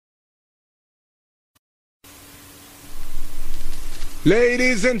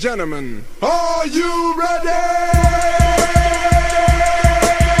Ladies and gentlemen, are you ready?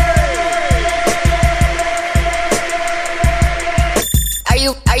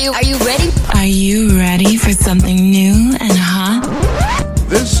 Are you ready? Are you ready for something new and hot?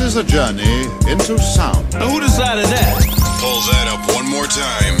 This is a journey into sound. Now who decided that? Pull that up one more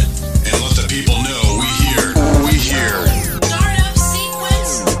time and let the people know we hear. Startup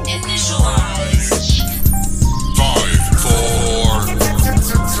sequence initialized. 5, 4,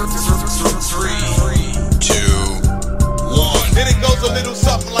 3, 2, 1. Then it goes a little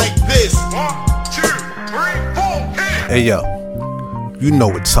something like this. 1, 2, 3, 4, hit! Hey yo, you know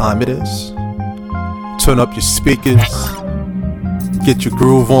what time it is. Turn up your speakers, get your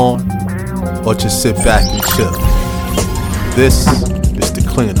groove on, or just sit back and chill. This is The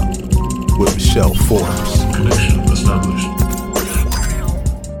Cleanup with Michelle Forbes. Connection established.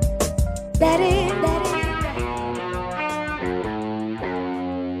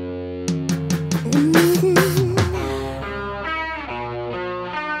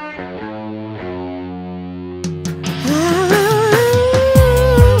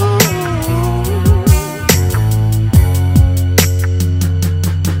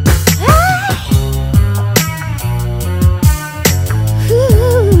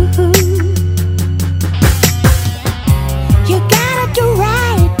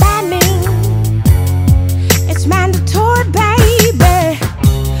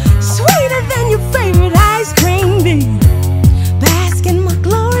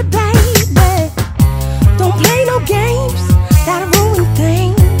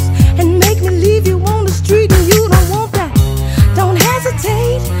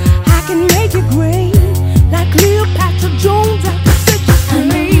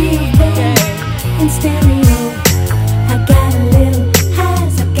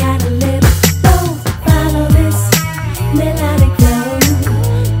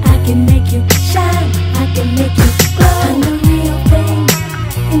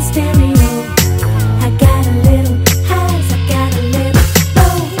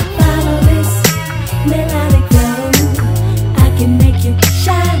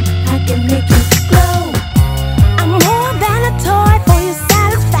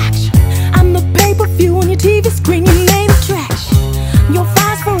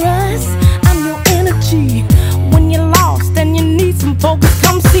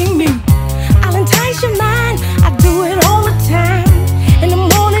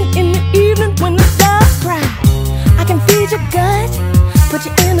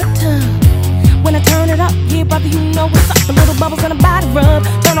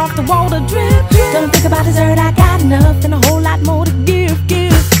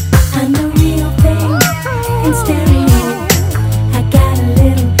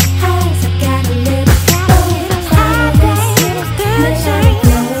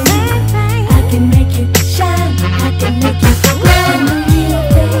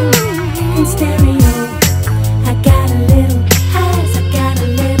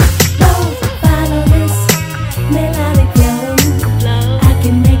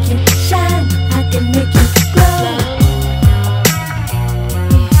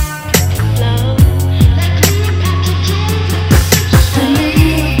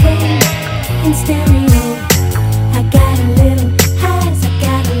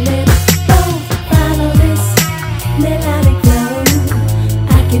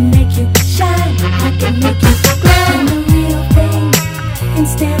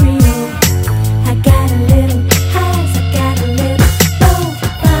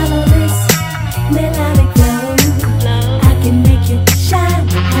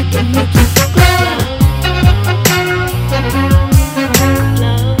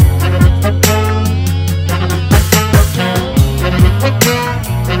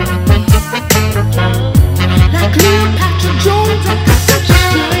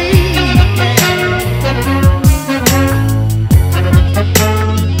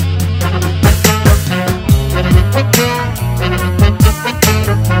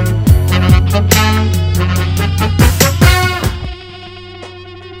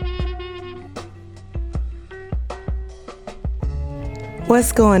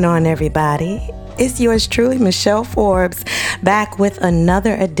 What's going on, everybody? It's yours truly, Michelle Forbes, back with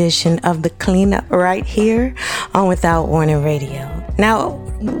another edition of The Cleanup right here on Without Warning Radio. Now,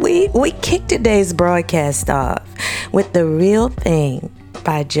 we kicked today's broadcast off with The Real Thing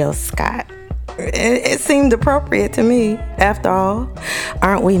by Jill Scott. It seemed appropriate to me. After all,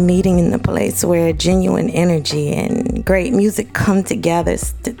 aren't we meeting in the place where genuine energy and great music come together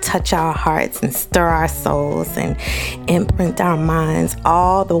to touch our hearts and stir our souls and imprint our minds,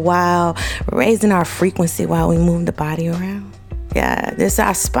 all the while raising our frequency while we move the body around? Yeah, this is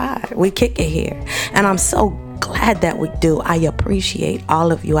our spot. We kick it here. And I'm so glad that we do. I appreciate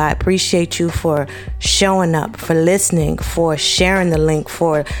all of you. I appreciate you for showing up, for listening, for sharing the link,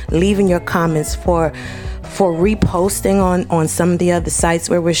 for leaving your comments, for reposting on some of the other sites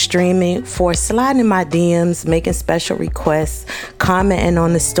where we're streaming, for sliding in my DMs, making special requests, commenting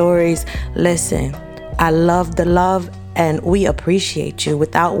on the stories. Listen, I love the love. And we appreciate you.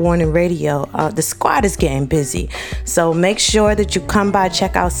 Without Warning Radio, the squad is getting busy. So make sure that you come by,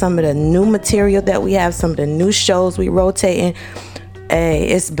 check out some of the new material that we have, some of the new shows we rotating. Hey,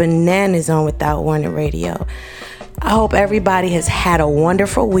 it's bananas on Without Warning Radio. I hope everybody has had a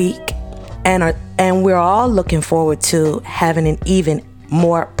wonderful week. And we're all looking forward to having an even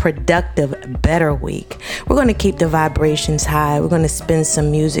more productive, better week. We're going to keep the vibrations high. We're going to spin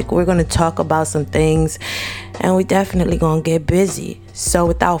some music. We're going to talk about some things. And we definitely going to get busy. So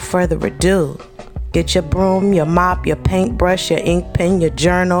without further ado, get your broom, your mop, your paintbrush, your ink pen, your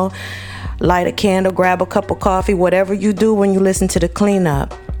journal, light a candle, grab a cup of coffee, whatever you do when you listen to the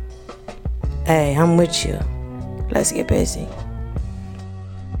cleanup. Hey, I'm with you. Let's get busy.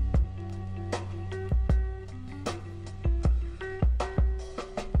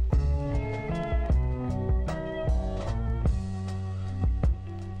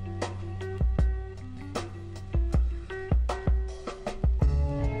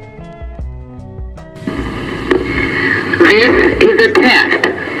 This is a test.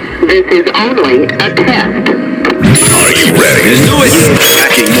 This is only a test. Are you ready? Let's do it.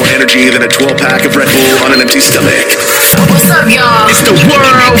 Packing more energy than a 12-pack of Red Bull on an empty stomach. What's up, y'all? It's the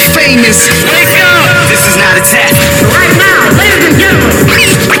world famous. Wake up! This is not a test. Right now, ladies and gentlemen.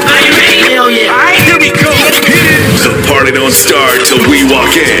 Are you ready? Hell yeah. All right, here we go. The party don't start till we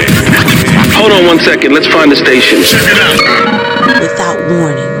walk in. Hold on 1 second. Let's find the station. Check it out. Without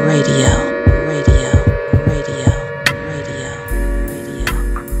Warning Radio.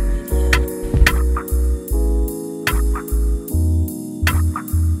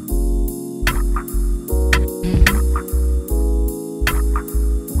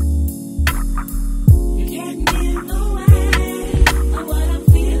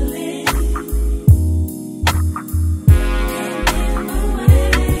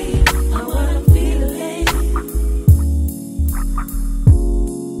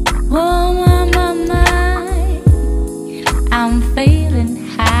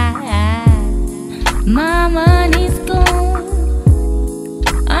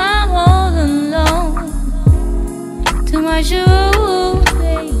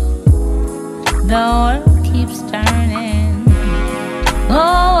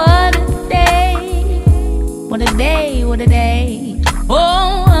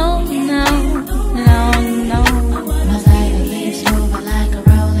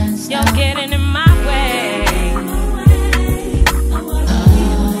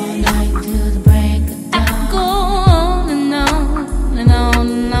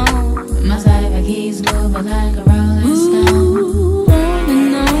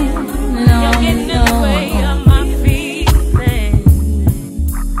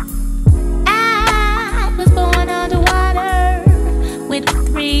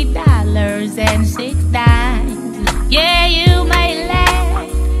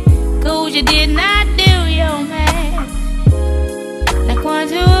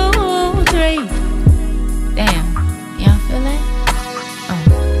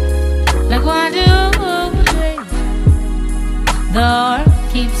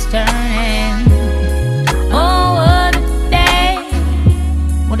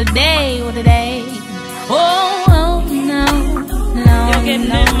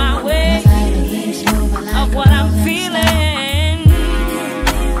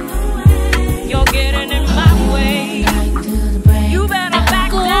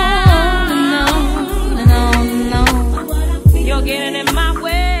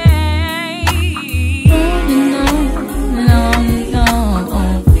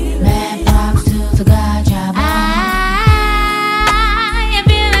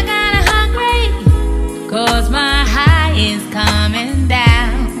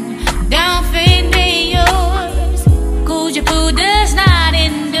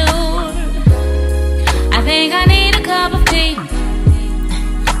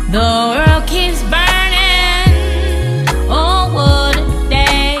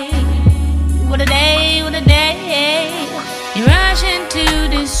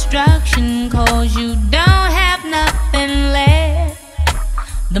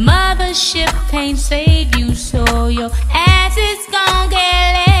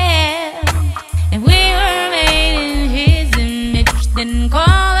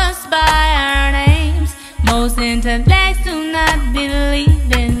 Intellects do not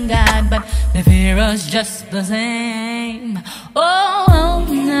believe in God, but they fear us just the same. Oh,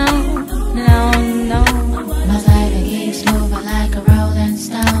 no, no, no. My life keeps moving like a rolling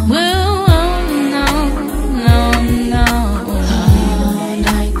stone. Oh, no, no, no. All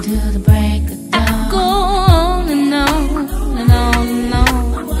night till the break of dawn. Go on and on and on and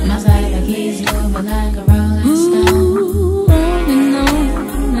on. My life keeps moving like a rolling stone. Ooh, on and on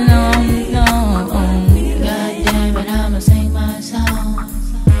and on and on. God damn it, I'ma sing my song.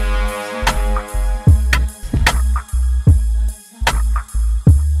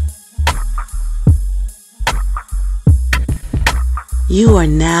 You are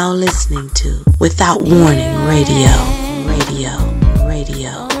now listening to Without Warning Radio.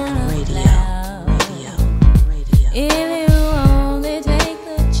 If you only take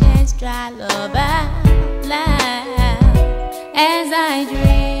a chance, try love out loud as I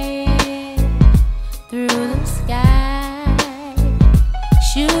drift through the sky,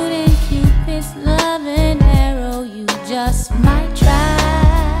 shooting Cupid's loving arrow. You just might try,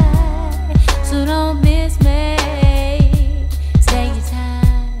 so don't miss me. Take your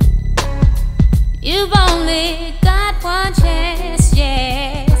time. You've only got one chance,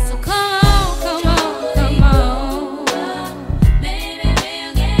 yeah. So come on.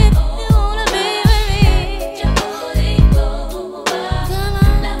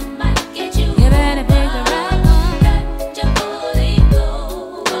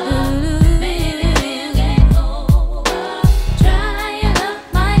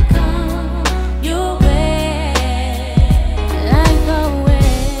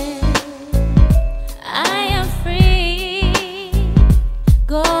 I am free.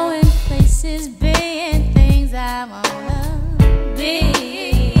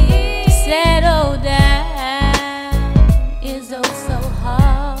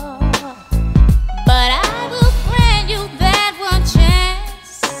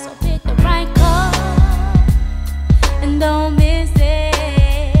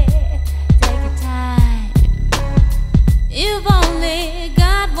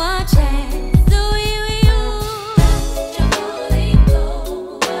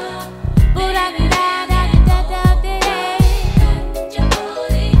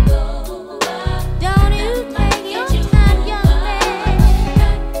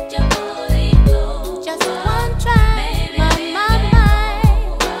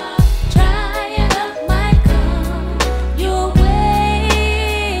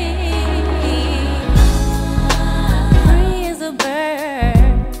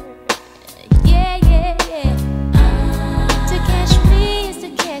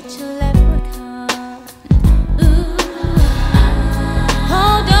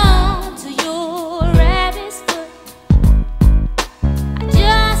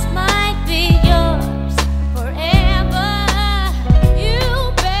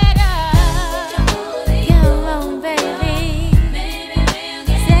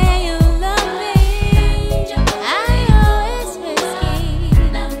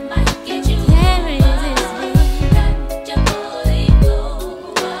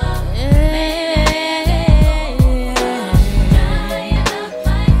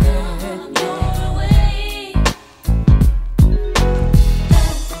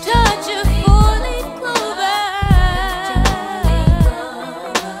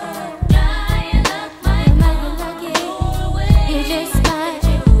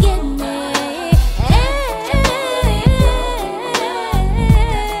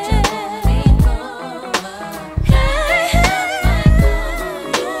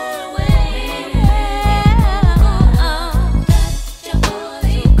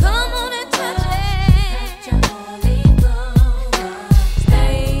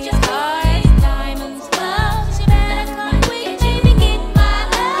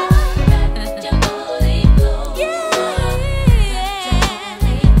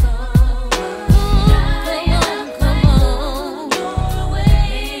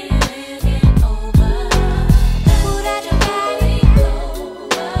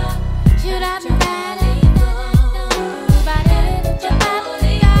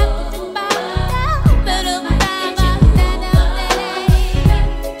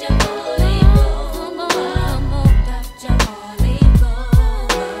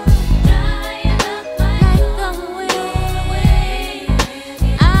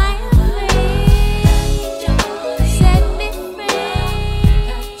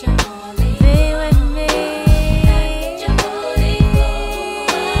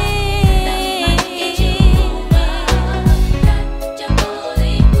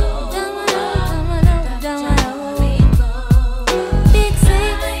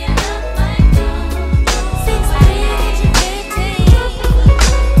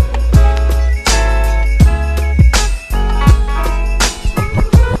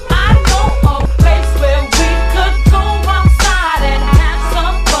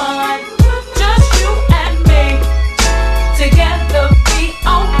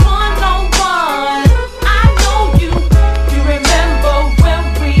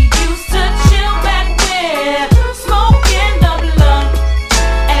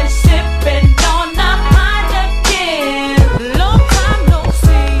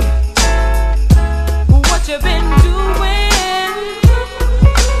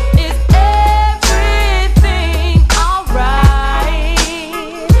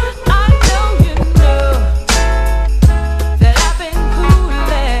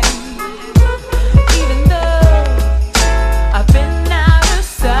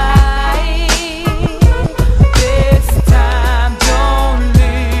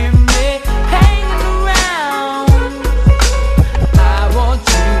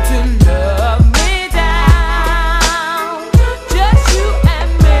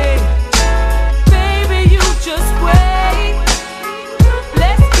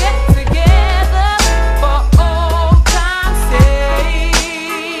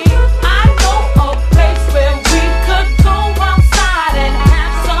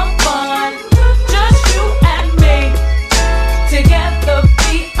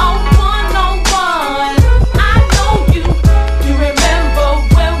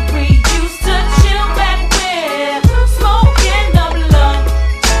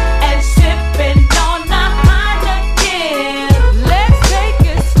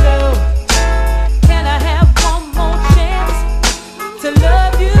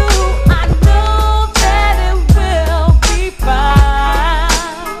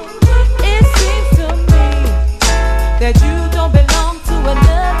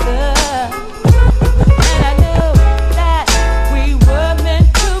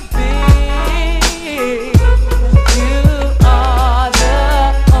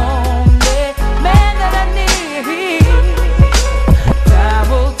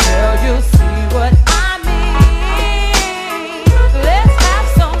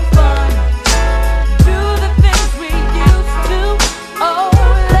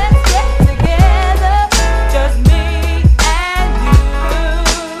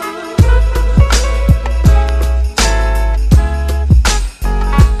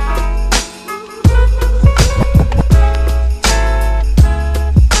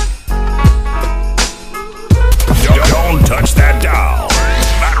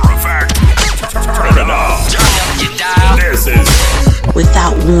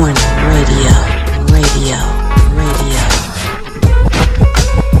 Warning Radio.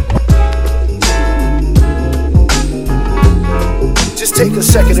 Just take a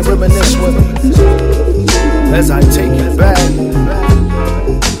second to reminisce with me as I take you back.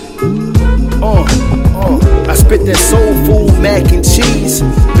 I spit that soul food mac and cheese.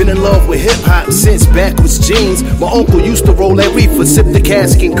 Been in love with hip hop since backwards jeans. My uncle used to roll that reefer, sip the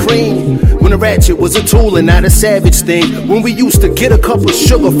cask and cream. When a ratchet was a tool and not a savage thing. When we used to get a cup of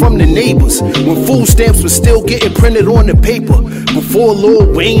sugar from the neighbors. When food stamps were still getting printed on the paper. Before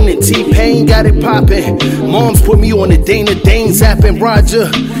Lil Wayne and T-Pain got it poppin'. Moms put me on the Dana Dane, zappin' Roger.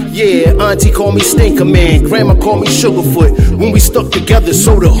 Yeah, auntie called me Stinker Man, grandma called me Sugarfoot. When we stuck together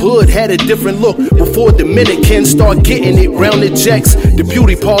so the hood had a different look. Before Dominicans start getting it round the jacks. The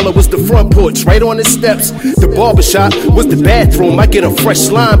beauty parlor was the front porch, right on the steps. The barbershop was the bathroom. I get a fresh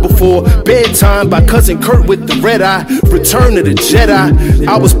line before bedtime by Cousin Kurt with the red eye. Return of the Jedi.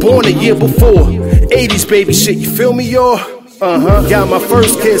 I was born a year before. 80s baby shit, you feel me, y'all? Got my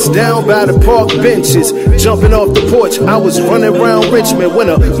first kiss down by the park benches. Jumping off the porch, I was running around Richmond. When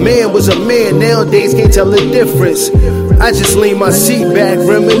a man was a man, nowadays can't tell the difference. I just lean my seat back,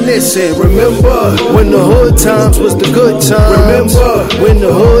 reminiscing. Remember when the hood times was the good times. Remember when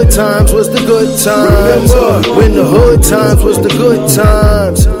the hood times was the good times. Remember when the hood times was the good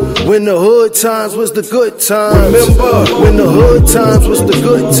times. When the hood times was the good times. Remember when the hood times was the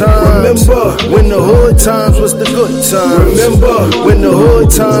good times. Remember when the hood times was the good times. Remember when the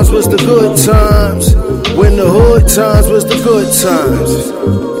hood times was the good times. When the hood times was the good times.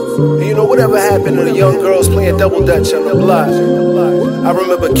 And you know, whatever happened to the young girls playing double dutch on the block? I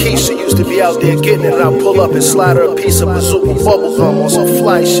remember Keisha used to be out there getting it, and I'd pull up and slide her a piece of bazooka bubblegum on some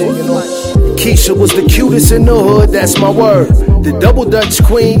fly shit, you know. Keisha was the cutest in the hood, that's my word. The double dutch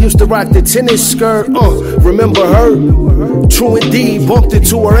queen used to rock the tennis skirt, remember her? True indeed, bumped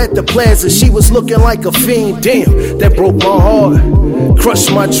into her at the plaza. She was looking like a fiend, damn, that broke my heart.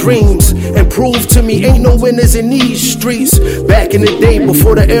 Crushed my dreams and proved to me ain't no winners in these streets. Back in the day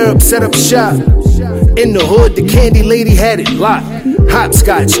before the Arabs set up shop. In the hood, the candy lady had it locked.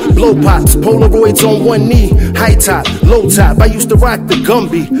 Hopscotch, blow pops, Polaroids on one knee. High top, low top, I used to rock the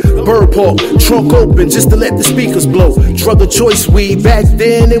Gumby. Bird paw, trunk open just to let the speakers blow. Drug of choice weed, back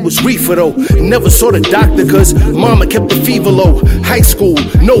then it was reefer though. Never saw the doctor cause mama kept the fever low. High school,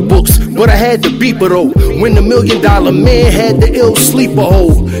 no books, but I had the beeper though. When the $1 million man had the ill sleeper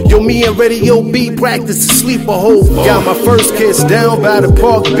hole. Yo, me and Radio B practiced the sleeper hole. Got my first kiss down by the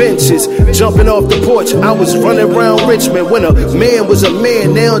park benches. Jumping off the porch, I was running around Richmond. When a man was a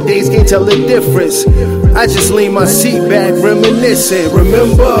man, nowadays can't tell the difference. I just lean my seat back, reminiscing.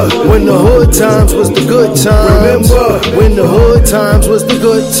 Remember when the hood times was the good times. Remember when the hood times was the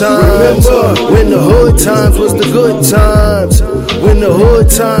good times. Remember when the hood times was the good times. When the hood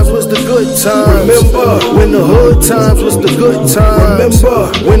times was the good times. Remember when the hood times was the good times. Remember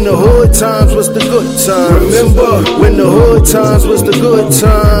when the hood times was the good times. Remember when the hood times was the good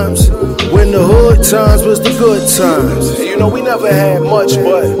times. When the hood times was the good times. You know, we never had much,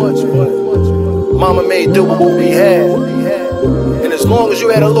 but mama made do with what we had. And as long as you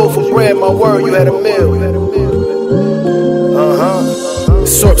had a loaf of bread, my word, you had a meal.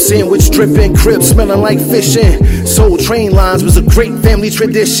 Syrup sandwich, dripping, crib smelling like fishing. Soul train lines was a great family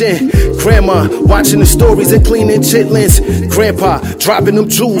tradition. Grandma watching the stories and cleaning chitlins. Grandpa dropping them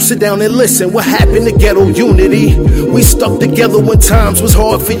jewels, sit down and listen. What happened to ghetto unity? We stuck together when times was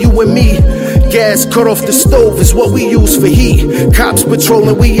hard for you and me. Gas cut off the stove is what we use for heat. Cops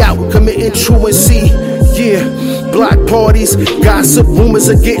patrolling, we out committing truancy. Yeah, block parties, gossip, rumors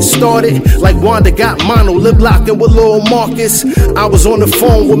are getting started. Like Wanda got mono, lip locking with Lil Marcus. I was on the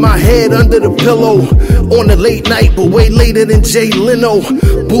phone with my head under the pillow. On the late night, but way later than Jay Leno.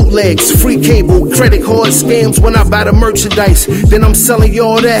 Bootlegs, free cable, credit card scams when I buy the merchandise. Then I'm selling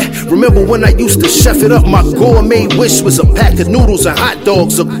y'all that. Remember when I used to chef it up? My gourmet wish was a pack of noodles and hot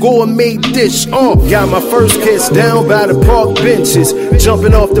dogs, a gourmet dish. Got my first kiss down by the park benches.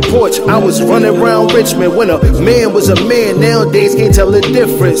 Jumping off the porch, I was running around Richmond. When a man was a man, nowadays can't tell the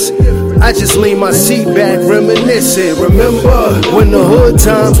difference. I just lean my seat back, reminiscing. Remember when the hood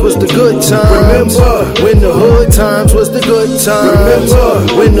times was the good times. Remember when the hood times was the good times.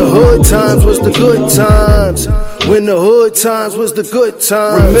 Remember when the hood times was the good times. When the hood times was the good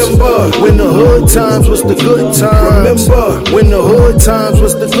times. Remember when the hood times was the good times. Remember when the hood times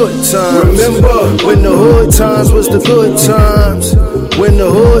was the good times. Remember when the hood times was the good times. When the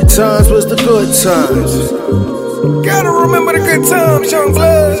hood times was the good times. Gotta remember the good times, young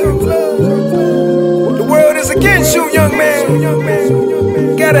blood. The world is against you, young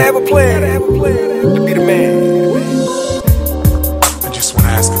man. Gotta have a plan to be the man. I just wanna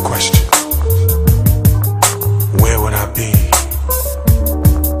ask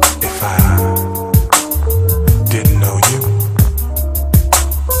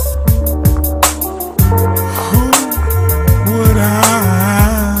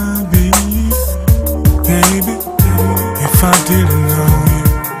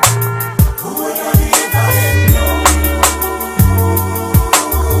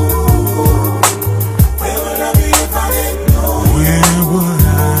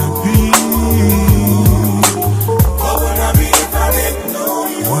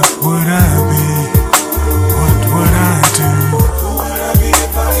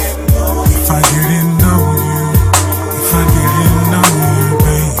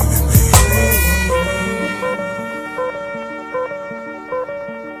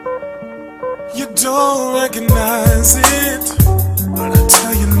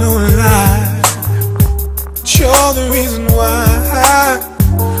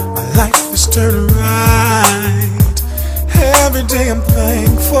day I'm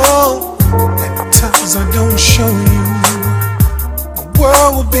thankful that the times I don't show you. The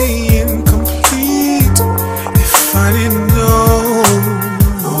world would be incomplete if I didn't know.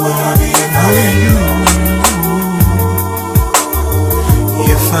 Who would I be without you?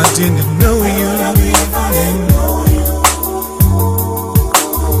 If I didn't know you,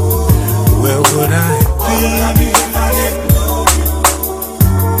 where would I be?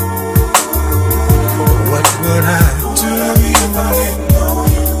 What would I do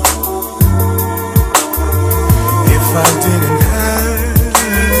if I didn't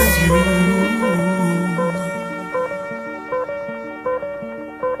have you?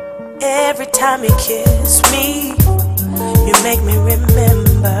 Every time you kiss me, you make me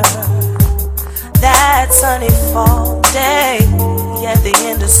remember that sunny fall day at the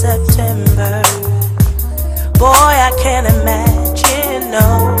end of September. Boy, I can't imagine,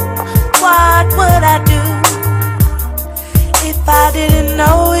 no. What would I do if I didn't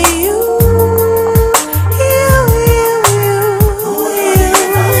know you?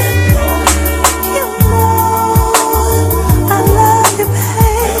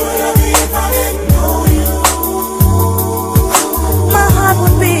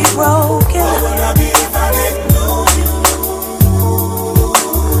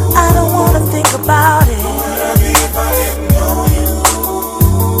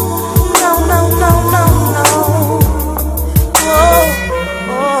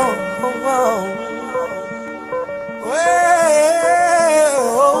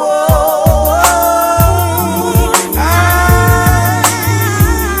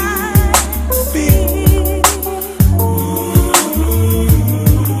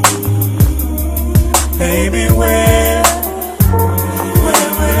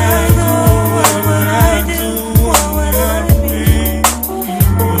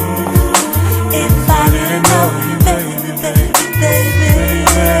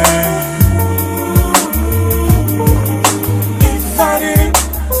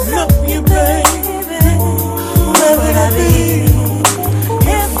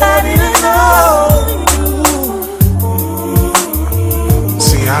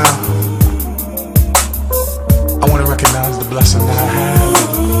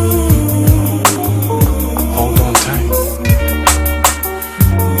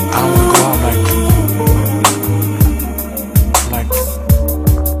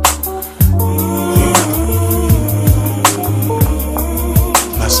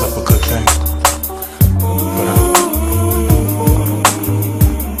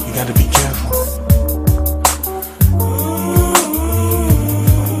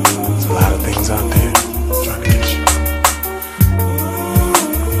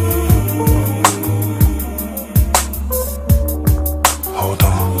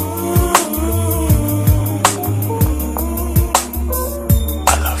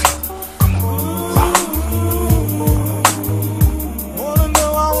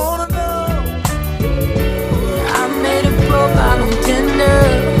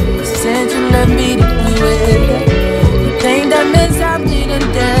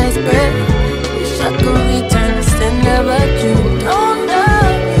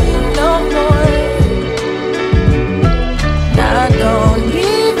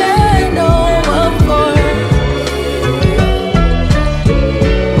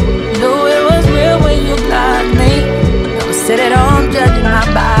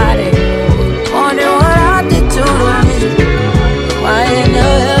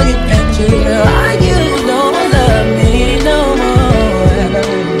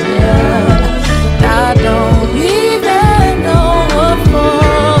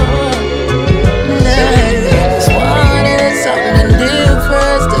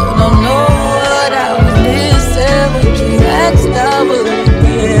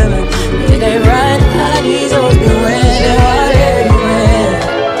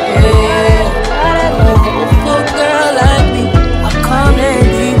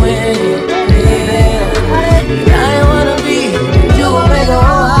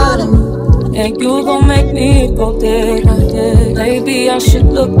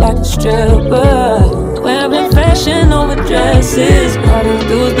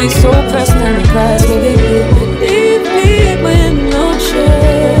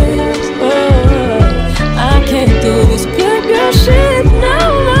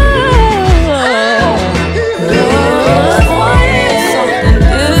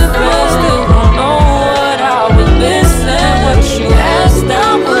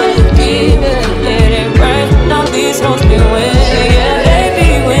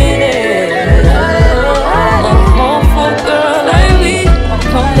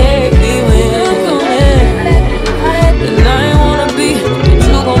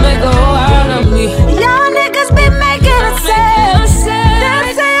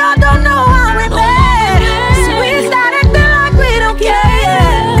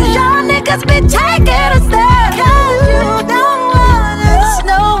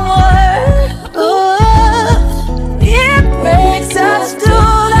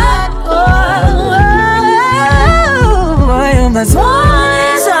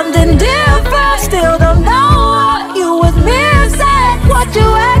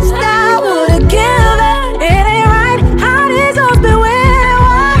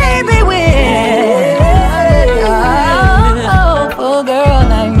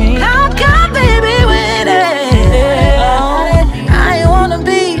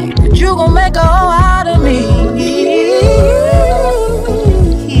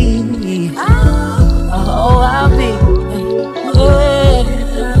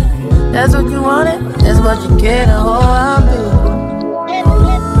 Get a hold of me.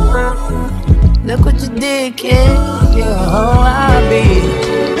 Look what you did, kid. You're a whole hobby.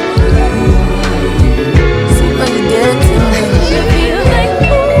 See what you did to me. You feel like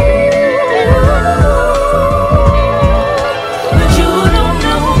but you don't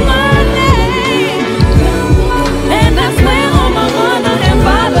know my name. And I swear on my mother and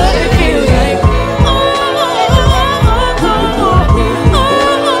father, it feels like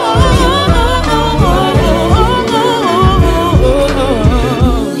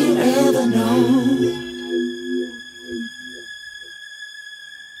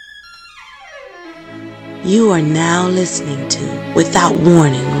You are now listening to Without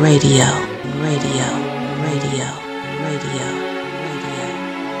Warning Radio.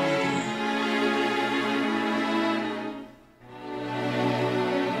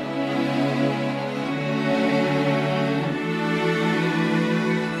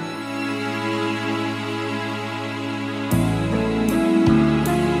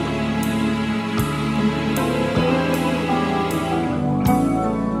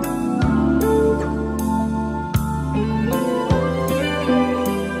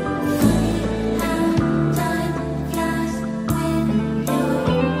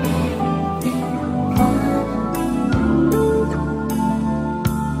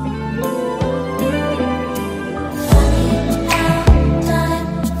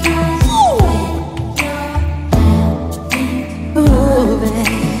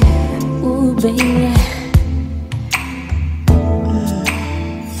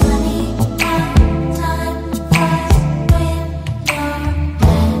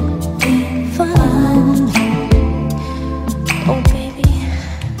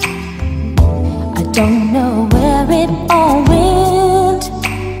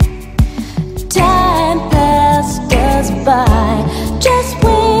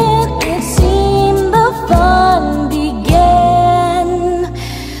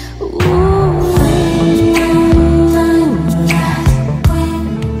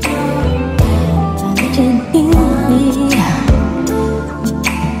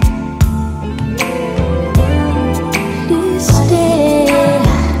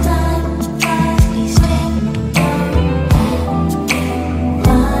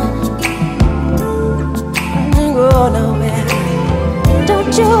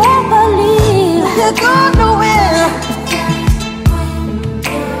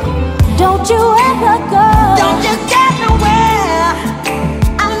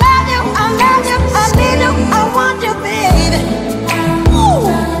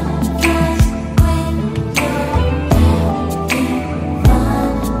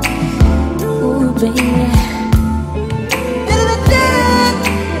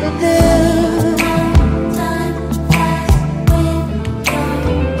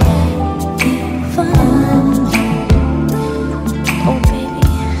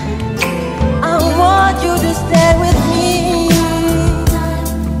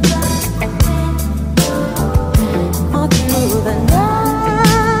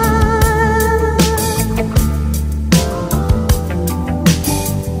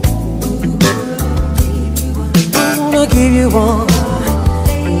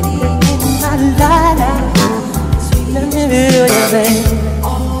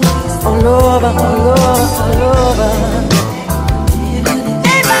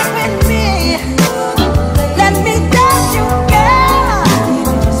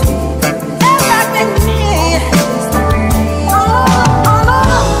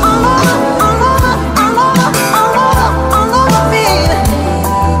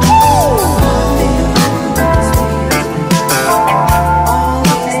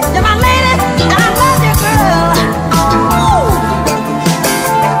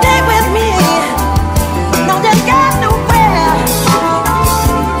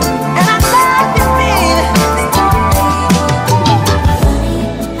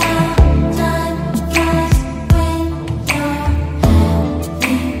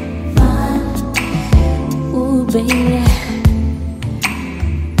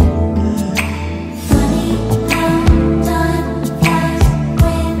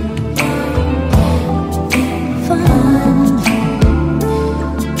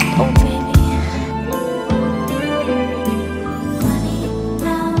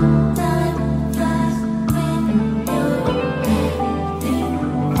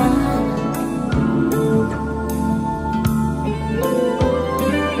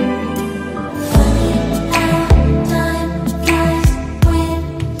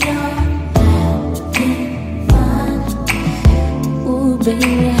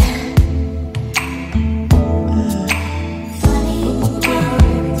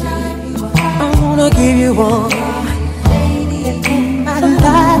 more.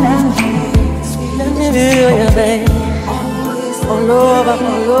 Let me feel you, baby. All over,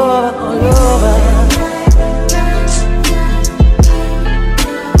 all over, all over.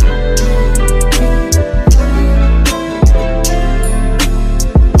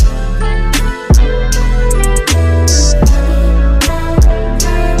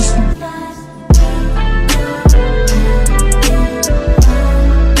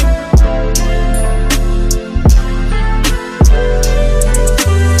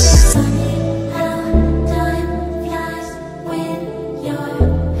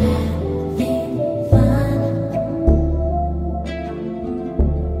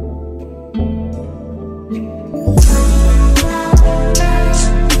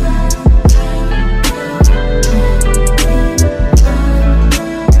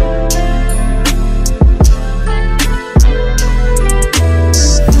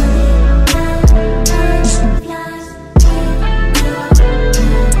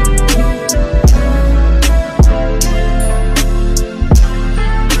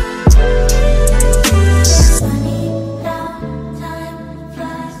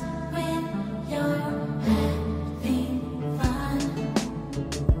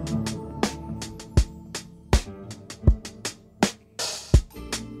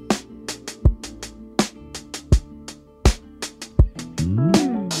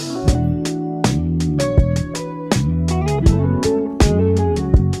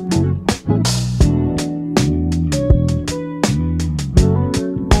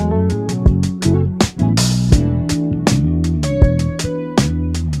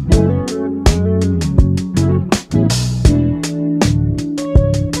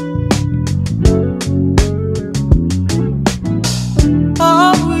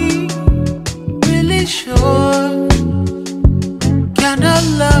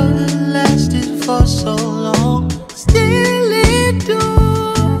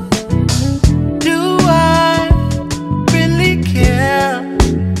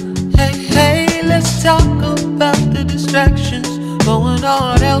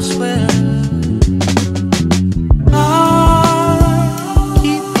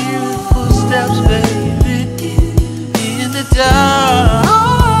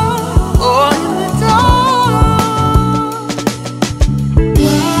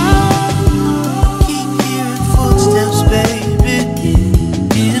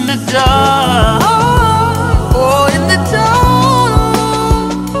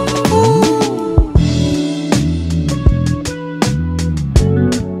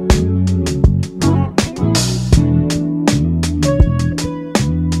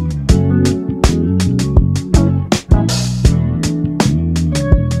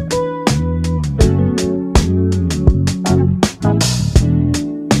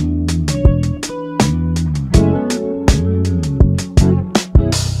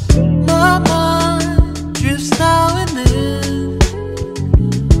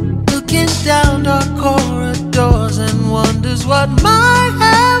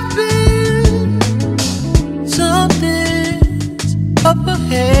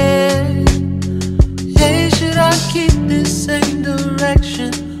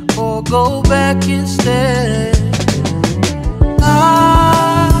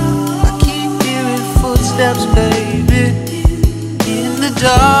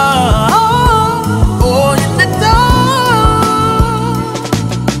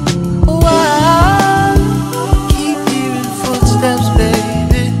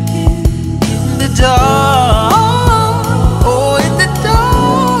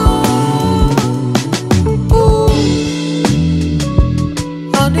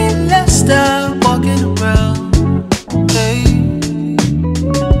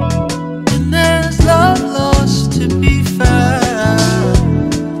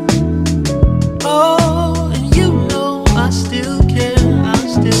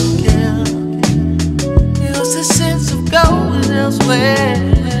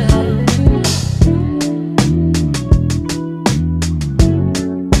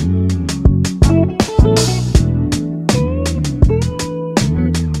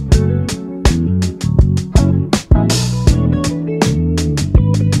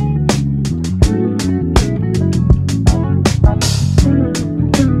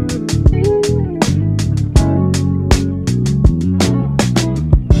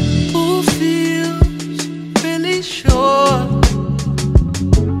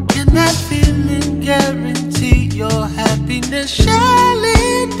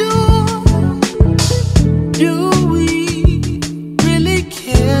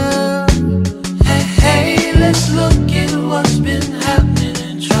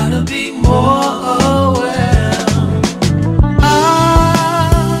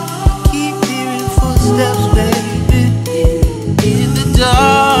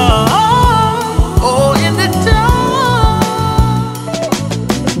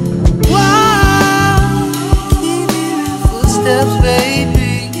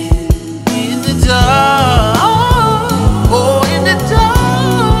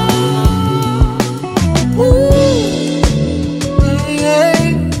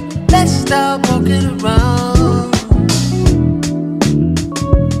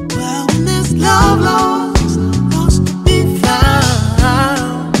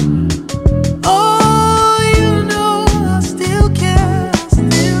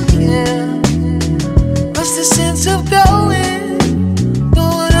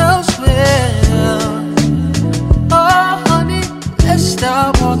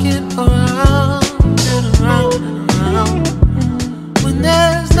 walking around and around and around when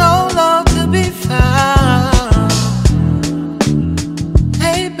there's no love to be found.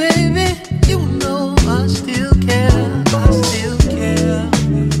 Hey baby, you know I still care, I still care.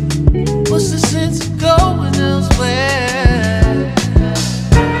 What's the sense of going elsewhere?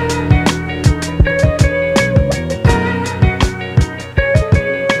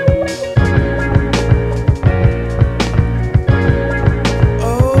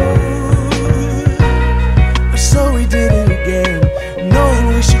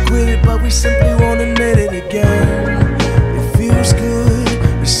 Simply won't admit it again. It feels good,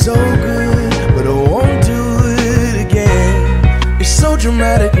 it's so good, but I won't do it again. It's so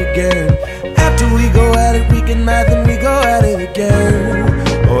dramatic again. After we go at it, we get mad, then we go at it again.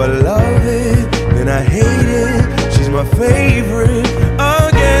 Oh, I love it, then I hate it. She's my favorite.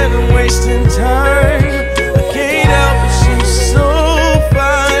 Again, I'm wasting time. I can't help it, she's so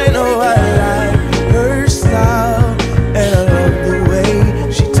fine. Oh, I like her style, and I love the way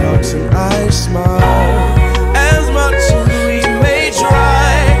she talks and I smile. As much as we may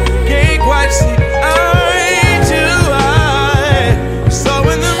try, can't quite see eye to eye. So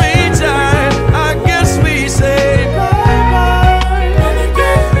in the meantime, I guess we say bye-bye.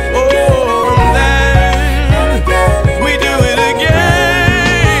 Oh, and then we do it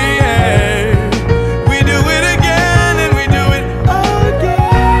again. We do it again and we do it again.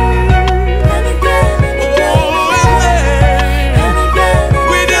 Oh, and then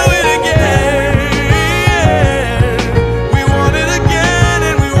we do it again. We want it again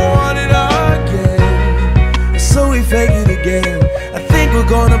and we want it again. So we fake it again. I think we're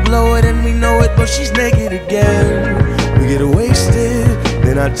gonna blow it and we know it, but she's naked again. We get wasted,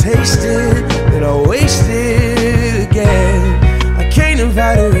 then I taste it, then I waste it again. I can't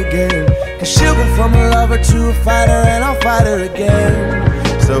invite her again, cause she'll go from a lover to a fighter, and I'll fight her again.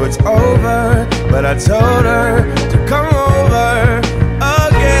 So it's over, but I told her to come over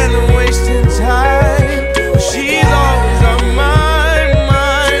again. I'm wasting time, she's always on my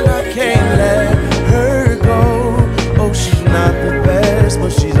mind. I can't let her go. Oh, she's not the best,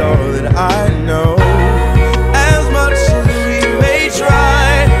 but she's all that I know. As much as we may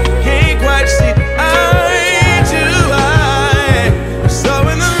try, can't quite see eye to eye. So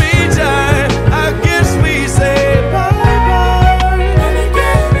in the meantime, I guess we say bye-bye.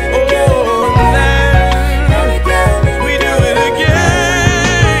 Oh, and then we do it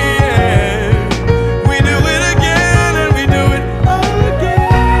again. We do it again and we do it again.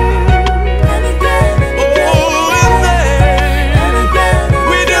 Oh, and then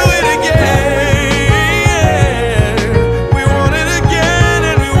we do it again. We want it again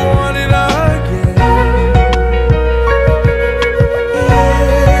and we want it again.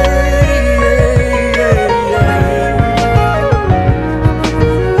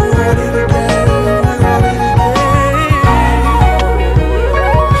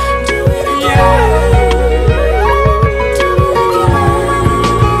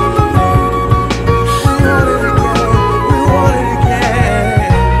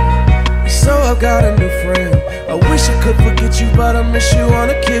 So I've got a new friend. I wish I could forget you, but I miss you,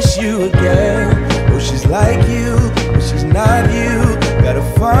 wanna kiss you again. Oh, she's like you, but she's not you. Gotta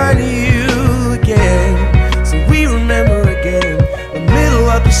find you again. So we remember again. The middle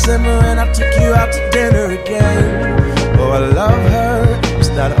of December, and I took you out to dinner again. Oh, I love her, it's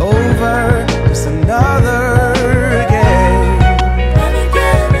not over, just another again.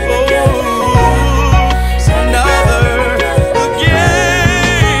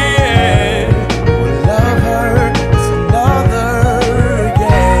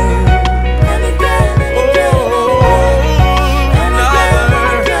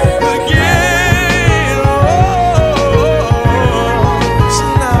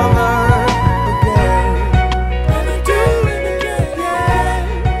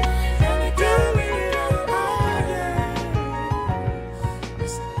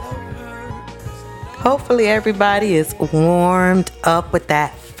 Hopefully everybody is warmed up with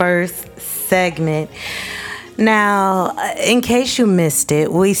that first segment. Now, in case you missed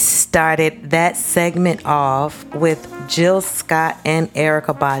it, we started that segment off with Jill Scott and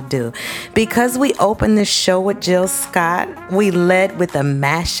Erykah Badu. Because we opened the show with Jill Scott, we led with a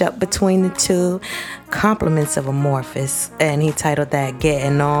mashup between the two, Compliments of Amorphous, and he titled that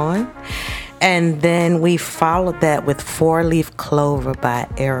Getting On. And then we followed that with Four Leaf Clover by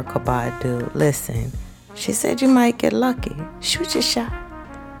Erykah Badu. Listen, she said you might get lucky. Shoot your shot.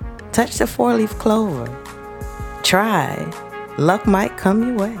 Touch the four-leaf clover. Try. Luck might come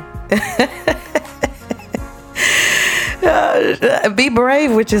your way. Be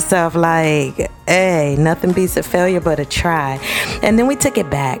brave with yourself. Like, Hey, nothing beats a failure but a try. And then we took it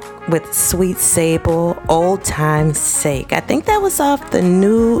back with Sweet Sable, Old Time's Sake. I think that was off the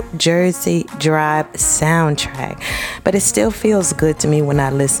New Jersey Drive soundtrack, but it still feels good to me when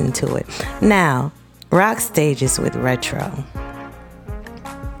I listen to it. Now, Rock Stages with Retro.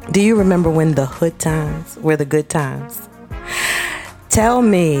 Do you remember when the hood times were the good times? Tell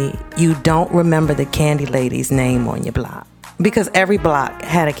me you don't remember the candy lady's name on your block, because every block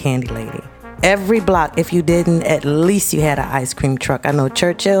had a candy lady. Every block, if you didn't, at least you had an ice cream truck. I know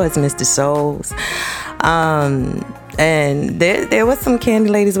Churchill is Mr. Souls. And there was some candy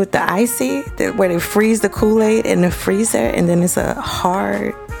ladies with the icy, where they freeze the Kool-Aid in the freezer, and then it's a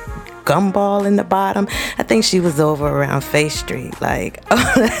hard gumball in the bottom. I think she was over around Faith Street. Like,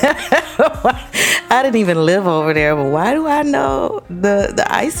 I didn't even live over there, but why do I know the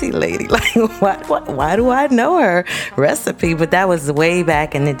icy lady? Like, why do I know her recipe? But that was way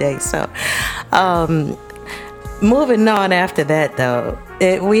back in the day. So, moving on after that, though,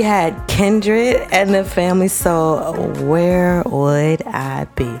 we had Kindred and the Family Soul. Where would I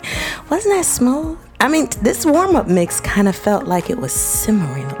be? Wasn't that smooth? I mean, this warm-up mix kind of felt like it was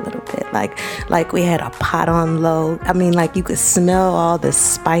simmering a little bit, like we had a pot on low. I mean, like you could smell all the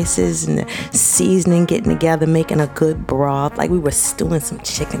spices and the seasoning getting together, making a good broth, like we were stewing some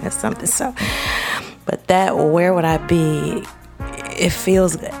chicken or something. So, but that Where Would I Be, it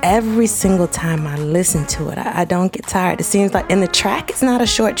feels good. Every single time I listen to it, I don't get tired. It seems like, and the track is not a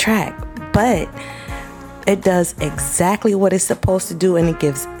short track, but it does exactly what it's supposed to do, and it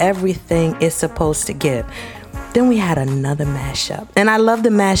gives everything it's supposed to give. Then we had another mashup. And I love the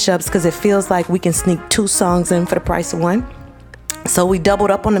mashups because it feels like we can sneak 2 songs in for the price of 1. So we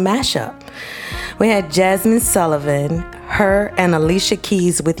doubled up on the mashup. We had Jasmine Sullivan, her and Alicia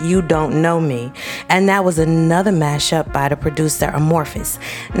Keys with You Don't Know Me. And that was another mashup by the producer Amorphous.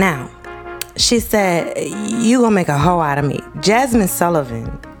 Now, she said, "You gonna make a hoe out of me." Jasmine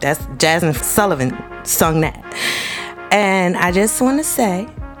Sullivan, that's Jasmine Sullivan sung that. And I just want to say,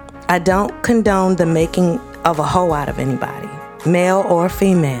 I don't condone the making of a hoe out of anybody, male or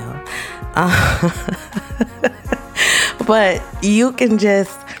female. But you can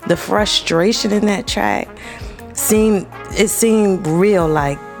just, the frustration in that track seemed real,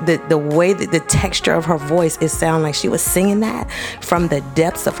 like the way that the texture of her voice, it sounded like she was singing that from the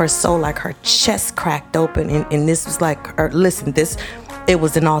depths of her soul, like her chest cracked open, and this was like her, listen, it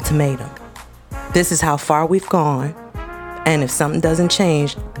was an ultimatum. This is how far we've gone, and if something doesn't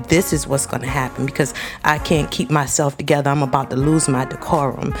change, this is what's going to happen, because I can't keep myself together. I'm about to lose my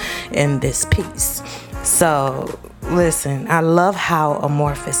decorum in this piece. So listen, I love how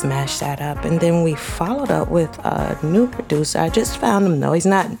Amorphous mashed that up. And then we followed up with a new producer. I just found him, though. He's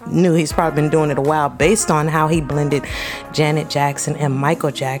not new. He's probably been doing it a while, based on how he blended Janet Jackson and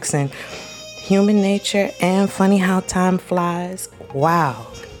Michael Jackson. Human Nature and Funny How Time Flies. Wow.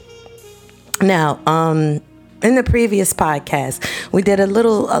 Now, in the previous podcast, we did a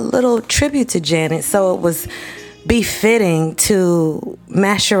little tribute to Janet, so it was befitting to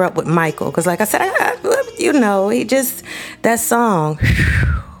mash her up with Michael, because like I said, he just, that song,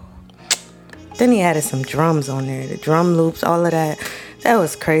 then he added some drums on there, the drum loops, all of that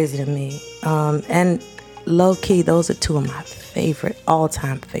was crazy to me. And low-key, those are 2 of my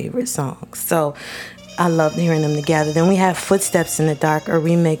all-time favorite songs, so I loved hearing them together. Then we have Footsteps in the Dark, a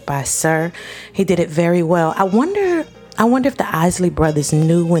remake by Sir. He did it very well. I wonder if the Isley Brothers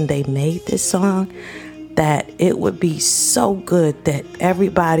knew when they made this song that it would be so good that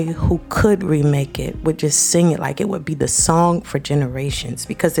everybody who could remake it would just sing it like it would be the song for generations,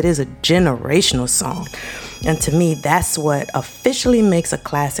 because it is a generational song. And to me, that's what officially makes a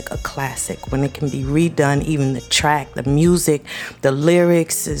classic, when it can be redone. Even the track, the music, the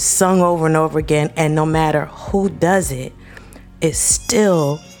lyrics is sung over and over again, and no matter who does it, it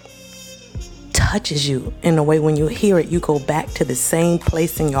still touches you in a way. When you hear it, you go back to the same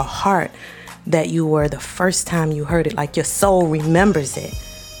place in your heart that you were the first time you heard it, like your soul remembers it,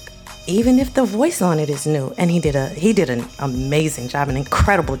 even if the voice on it is new. And he did an amazing job, an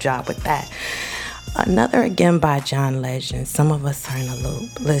incredible job with that. Another again by John Legend, Some of Us Are in a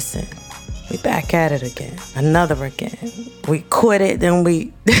Loop. Listen, we back at it again. Another again. We quit it, then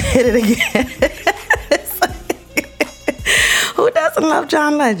we hit it again. Who doesn't love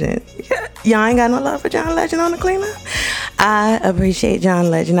John Legend? Y'all ain't got no love for John Legend on the cleanup? I appreciate John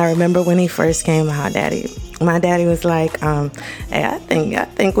Legend. I remember when he first came out, my daddy was like, hey, I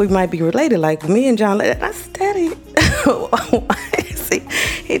think we might be related, like me and John Legend. I said, Daddy, see,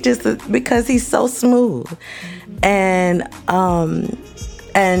 he just, because he's so smooth. And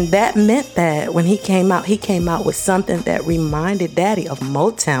that meant that when he came out with something that reminded Daddy of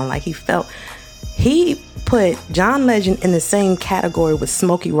Motown. Like he felt he put John Legend in the same category with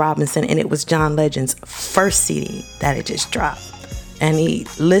Smokey Robinson, and it was John Legend's first CD that it just dropped. And he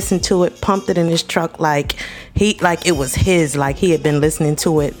listened to it, pumped it in his truck like it was his, like he had been listening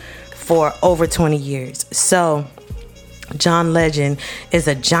to it for over 20 years. So John Legend is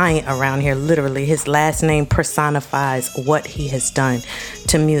a giant around here, literally. His last name personifies what he has done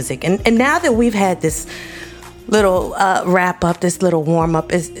to music. And now that we've had this little wrap up, this little warm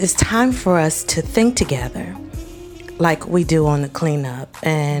up, it's time for us to think together like we do on the cleanup.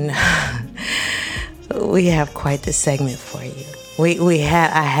 And we have quite the segment for you.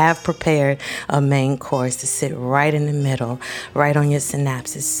 I have prepared a main course to sit right in the middle, right on your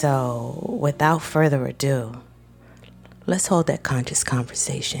synapses. So without further ado, let's hold that conscious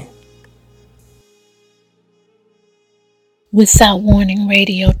conversation.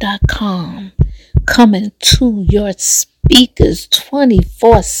 WithoutWarningRadio.com, coming to your speakers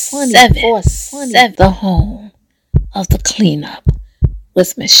 24/7, the home of the cleanup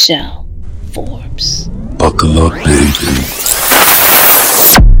with Michelle Forbes. Buckle up, baby.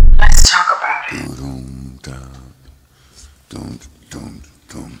 Let's talk about it.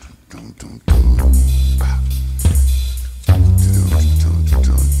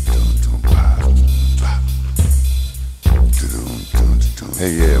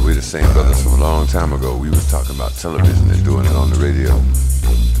 Hey, yeah, we're the same brothers from a long time ago. We was talking about television and doing it on the radio.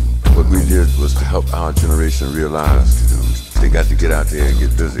 What we did was to help our generation realize they got to get out there and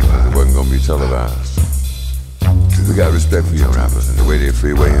get busy because it wasn't going to be televised. We got respect for young rappers and the way they're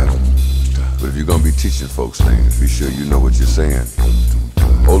freewaying. But if you're going to be teaching folks things, be sure you know what you're saying.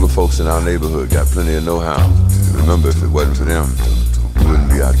 Older folks in our neighborhood got plenty of know-how. Remember, if it wasn't for them, you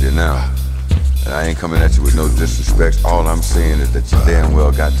wouldn't be out there now. And I ain't coming at you with no disrespect. All I'm saying is that you damn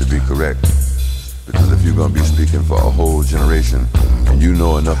well got to be correct. Because if you're going to be speaking for a whole generation and you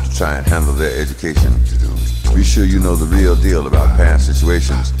know enough to try and handle their education, be sure you know the real deal about past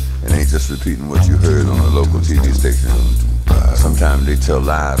situations and ain't just repeating what you heard on a local TV station. Sometimes they tell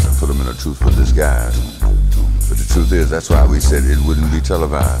lies and put them in a truthful disguise. But the truth is, that's why we said it wouldn't be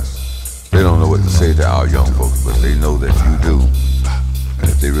televised. They don't know what to say to our young folks, but they know that you do. And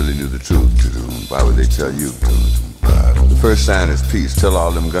if they really knew the truth, why would they tell you? The first sign is peace. Tell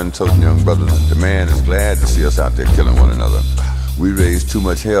all them gun-toting young brothers that the man is glad to see us out there killing one another. We raised too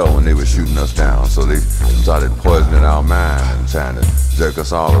much hell when they were shooting us down, so they started poisoning our mind and trying to jerk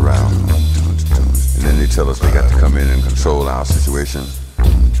us all around. And then they tell us they got to come in and control our situation.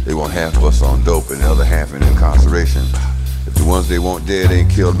 They want half of us on dope and the other half in incarceration. If the ones they want dead ain't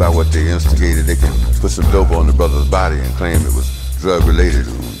killed by what they instigated, they can put some dope on the brother's body and claim it was drug-related.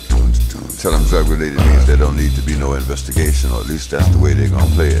 Tell them drug-related means there don't need to be no investigation, or at least that's the way they're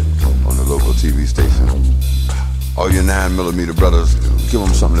gonna play it on the local TV station. All your 9mm brothers, give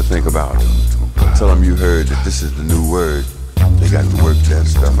them something to think about. Tell them you heard that this is the new word. They got to work that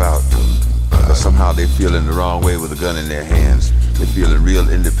stuff out. Because somehow they feeling the wrong way with a gun in their hands. They feeling real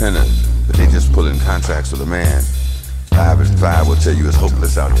independent, but they just pulling contracts with a man. 5 will tell you it's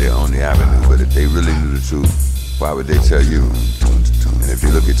hopeless out there on the avenue, but if they really knew the truth, why would they tell you? And if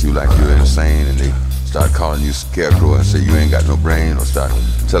they look at you like you're insane and they start calling you scarecrow and say you ain't got no brain, or start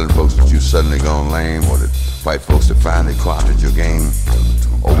telling folks that you suddenly gone lame, or that white folks that finally co-opted your game,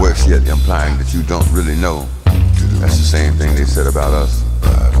 or worse yet, implying that you don't really know, that's the same thing they said about us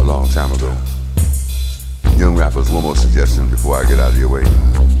a long time ago. Young rappers, one more suggestion before I get out of your way.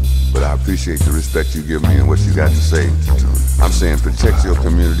 But I appreciate the respect you give me and what you got to say. I'm saying protect your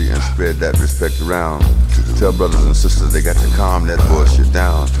community and spread that respect around. Tell brothers and sisters they got to calm that bullshit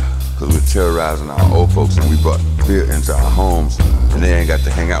down. Because we're terrorizing our old folks and we brought fear into our homes. And they ain't got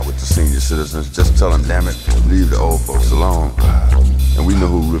to hang out with the senior citizens. Just tell them, damn it, leave the old folks alone. And we know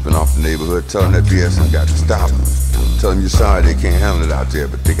who ripping off the neighborhood. Tell them that BS has got to stop. Tell them you're sorry they can't handle it out there,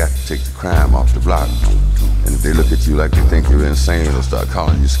 but they got to take the crime off the block. And if they look at you like they think you're insane, or start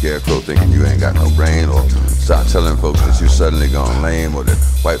calling you scarecrow thinking you ain't got no brain, or start telling folks that you suddenly gone lame, or that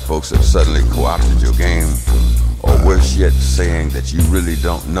white folks have suddenly co-opted your game, or worse yet, saying that you really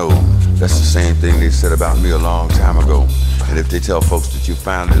don't know, that's the same thing they said about me a long time ago. And if they tell folks that you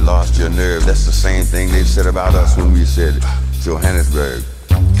finally lost your nerve, that's the same thing they said about us when we said Johannesburg.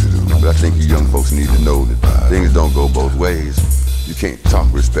 But I think you young folks need to know that things don't go both ways. You can't talk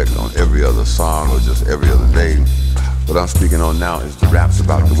respect on every other song or just every other day. What I'm speaking on now is the raps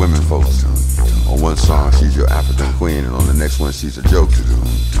about the women folks. On one song, she's your African queen, and on the next one, she's a joke.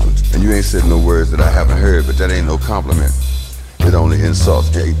 And you ain't said no words that I haven't heard, but that ain't no compliment. It only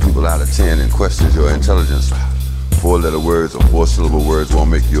insults 8 people out of 10 and questions your intelligence. 4-letter words or 4-syllable words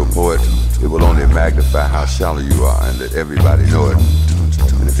won't make you a poet. It will only magnify how shallow you are and let everybody know it.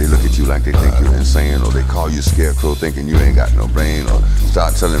 And if they look at you like they think you're insane, or they call you scarecrow thinking you ain't got no brain, or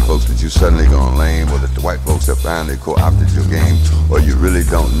start telling folks that you suddenly gone lame, or that the white folks have finally co-opted your game, or you really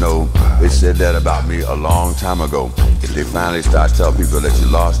don't know, they said that about me a long time ago. If they finally start telling people that you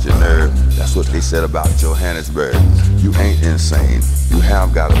lost your nerve, that's what they said about Johannesburg. You ain't insane, you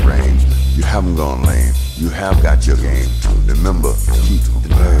have got a brain, you haven't gone lame, you have got your game. Remember, keep the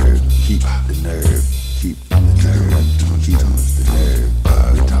nerve, keep the nerve, keep the nerve, keep the nerve.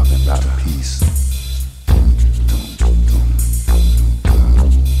 We're talking about peace.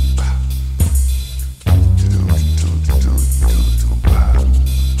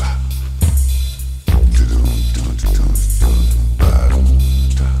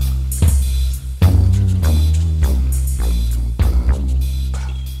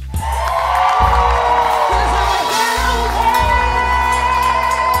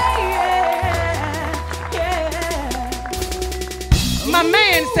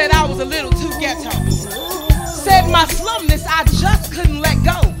 Said I was a little too ghetto. Said my slumness I just couldn't let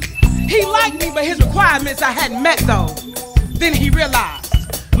go. He liked me, but his requirements I hadn't met though. Then he realized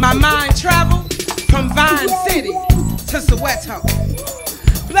my mind traveled from Vine City to Soweto.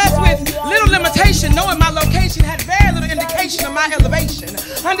 Blessed with little limitation, knowing my location had very little indication of my elevation.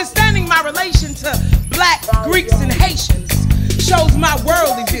 Understanding my relation to black, Greeks, and Haitians shows my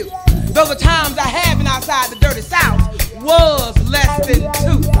worldly view. Though the times I have been outside the dirty South was less than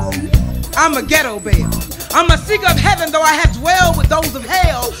 2. I'm a ghetto belle. I'm a seeker of heaven, though I have dwelled with those of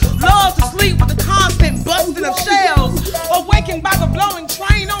hell. Love to sleep with the constant busting of shells, awakened by the blowing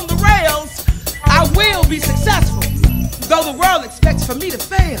train on the rails. I will be successful, though the world expects for me to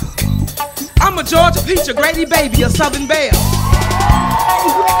fail. I'm a Georgia peach, a Grady baby, a Southern belle.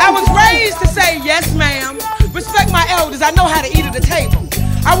 I was raised to say yes, ma'am. Respect my elders, I know how to eat at the table.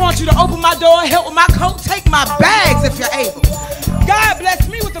 I want you to open my door, help with my coat, take my bags if you're able. God bless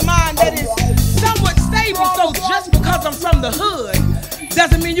me with a mind that is somewhat stable, so just because I'm from the hood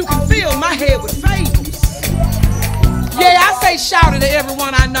doesn't mean you can fill my head with fables. Yeah, I say shout it to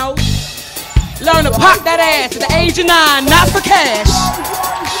everyone I know. Learn to pop that ass at the age of 9, not for cash,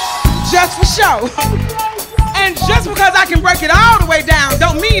 just for show. And just because I can break it all the way down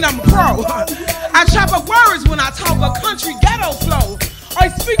don't mean I'm a pro. I chop up words when I talk a country ghetto flow. I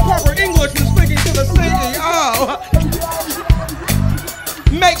speak proper English when speaking to the CEO.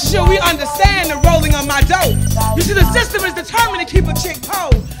 Make sure we understand the rolling on my dough. You see, the system is determined to keep a chick po.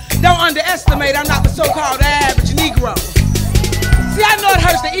 Don't underestimate, I'm not the so-called average Negro. See, I know it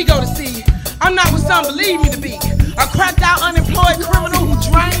hurts the ego to see I'm not what some believe me to be. A cracked out unemployed criminal who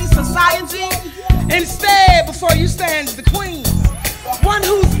drains society. Instead, before you stands the queen. One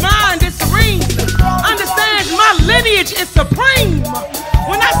whose mind is serene, understands my lineage is supreme.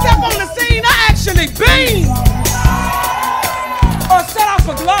 When I step on the scene, I actually beam or set off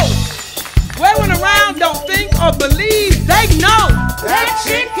a glow. Waving around, don't think or believe, they know that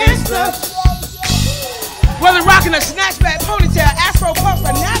chick is the. Whether rocking a snatchback, ponytail, afro puff,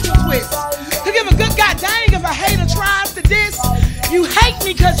 or natural twist, to give a good god dang if a hater tries to diss. You hate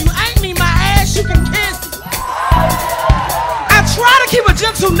me cause you ain't me, my ass you can kiss. I try to keep a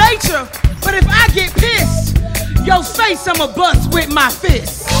gentle nature, but if I get pissed, your face I'ma bust with my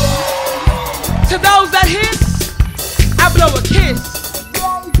fist. To those that hiss, I blow a kiss.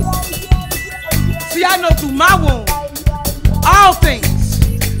 See, I know through my womb, all things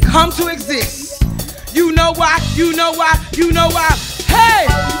come to exist. You know why, you know why, you know why. Hey,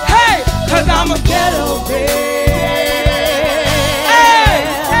 hey, cause I'm a ghetto bitch. Hey,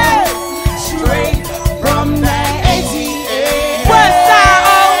 hey, straight from the ATL. West side,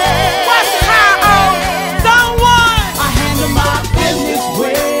 oh, west high, oh, zone 1. I handle my business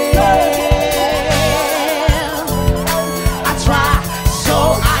well. I try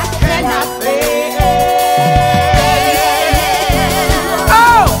so I cannot fail.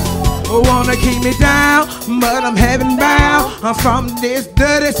 Oh, wanna keep me down, but I'm heaven bound. I'm from this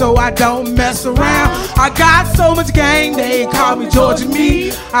dirty, so I don't mess around. I got so much game, they call me Georgia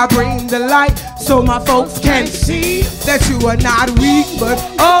Me. I bring the light so my folks can see that you are not weak, but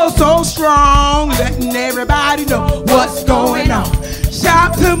oh so strong, letting everybody know what's going on.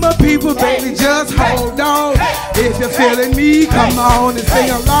 Shout to my people, baby, just hold on. If you're feeling me, come on and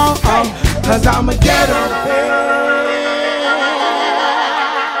sing along, cause I'm a ghetto.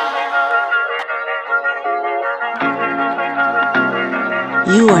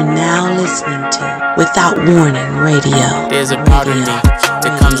 You are now listening to Without Warning Radio. There's a part of me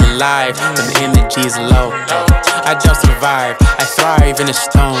that comes alive when the energy is low. I just survive, I thrive in a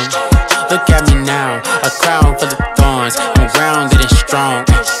storm. Look at me now, a crown full of thorns. I'm grounded and strong.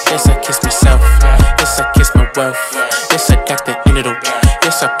 Yes, I kiss myself. Yes, I kiss my wealth. Yes, I got the antidote.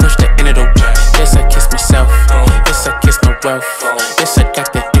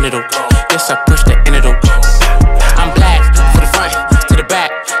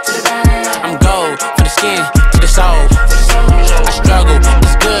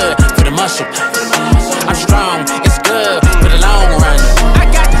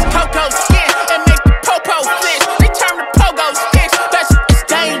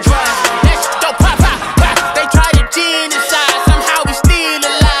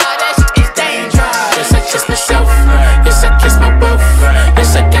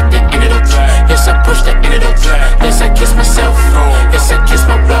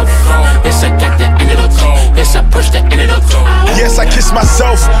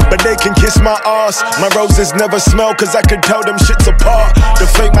 lost. My roses never smell, cause I can tell them shits apart. The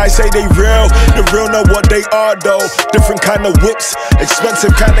fake might say they real, the real know what they are though. Different kind of whips,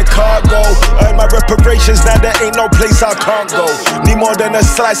 expensive kind of cargo. Earn my reparations, now there ain't no place I can't go. Need more than a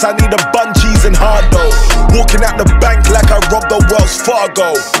slice, I need a bun, cheese and hard dough. Walking out the bank like I robbed the Wells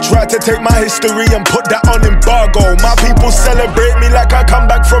Fargo. Tried to take my history and put that on embargo. My people celebrate me like I come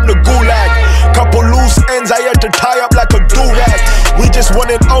back from the gulag. Couple loose ends I had to tie up like a do-rag. We just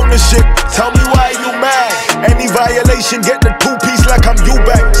wanted ownership, tell me why you mad. Any violation, get the two-piece like I'm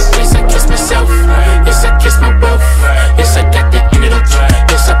Eubanks. Yes, I kiss myself. Yes, I kiss my wealth. Yes, I got the antidote.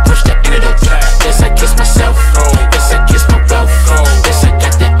 Yes, I push the antidote. Yes, I kiss myself. Yes, I kiss my wealth. Yes, I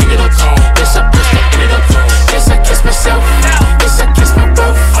got the antidote. Yes, I push the antidote. Yes, I kiss myself. Yes, I kiss my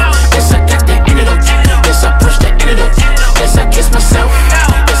wealth. Yes, I got the antidote. Yes, I push the antidote. Yes, I kiss myself.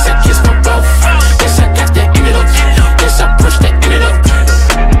 Yes, I kiss my wealth. Yes, I got the antidote. Yes, I push the antidote.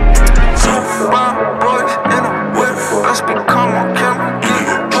 So my boys in a whip, let's become on camera. Get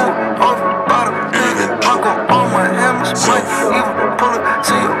you off by the bed, drunk on my hammers. Might even pull it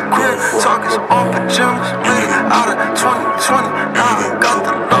to your crib. Talkers on pajamas, made it out of 2020. Now I got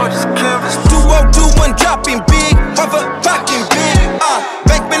the largest canvas. 2021 dropping big, hover rocking big.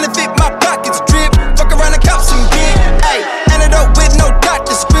 Bank benefit, my pockets drip. Fuck around the cops and big. Ayy, antidote with no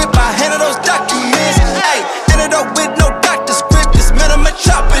doctor script. I handle those documents. Ayy, antidote with no doctor script. This man I'm a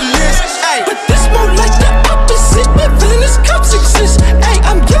metropolis. Ayy, but this more like the opposite. We're feeling this cops exist. Ayy,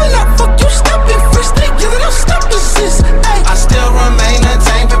 I'm giving up. Fuck you, stop it. First they giving up, stop resist. Ayy, I still remain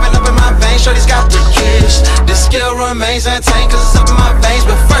untamed, pimping up in my veins. Shorty's got the kiss. This skill remains untamed, cause it's up in my veins.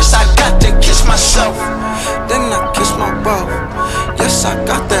 But first I got to kiss myself, then I kiss my wealth. Yes, I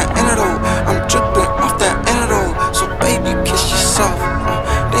got that antidote. I'm dripping off that antidote. So baby, kiss yourself,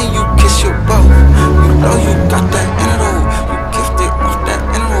 then you kiss your wealth. You know you got that antidote. You gifted off that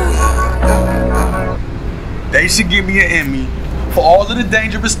antidote. They should give me an Emmy for all of the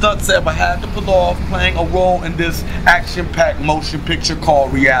dangerous stunts I ever had to pull off playing a role in this action-packed motion picture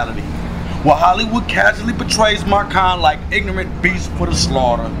called reality. While Hollywood casually portrays my kind like ignorant beasts for the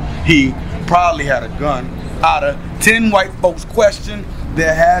slaughter, he probably had a gun. Out of 10 white folks questioned,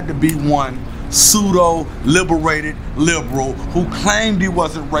 there had to be one pseudo-liberated liberal who claimed he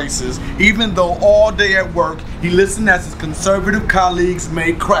wasn't racist, even though all day at work he listened as his conservative colleagues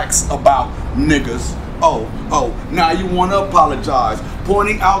made cracks about niggas. Oh, now you want to apologize,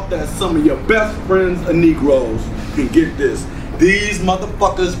 pointing out that some of your best friends are Negroes. And get this, these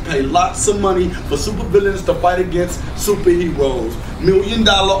motherfuckers pay lots of money for supervillains to fight against superheroes. $1 million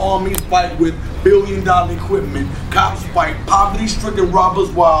armies fight with $1 billion equipment. Cops fight poverty-stricken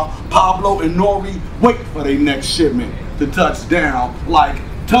robbers while Pablo and Nori wait for their next shipment to touch down. Like,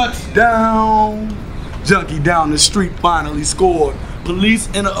 touchdown! Junkie down the street finally scored. Police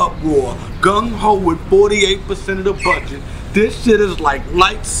in an uproar. Gung-ho with 48% of the budget. This shit is like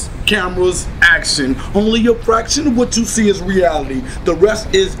lights, cameras, action. Only a fraction of what you see is reality. The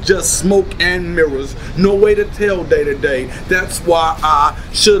rest is just smoke and mirrors. No way to tell day to day. That's why I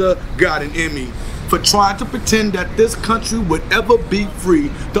shoulda got an Emmy for trying to pretend that this country would ever be free.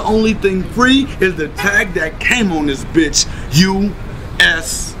 The only thing free is the tag that came on this bitch,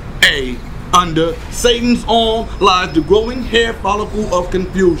 USA. Under Satan's arm lies the growing hair follicle of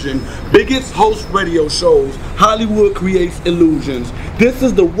confusion. Bigots host radio shows. Hollywood creates illusions. This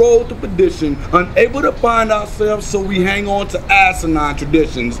is the road to perdition. Unable to find ourselves, so we hang on to asinine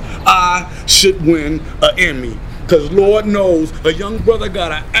traditions. I should win an Emmy. Cause Lord knows a young brother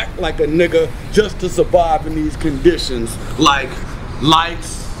gotta act like a nigga just to survive in these conditions. Like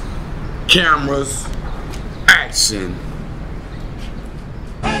lights, cameras, action.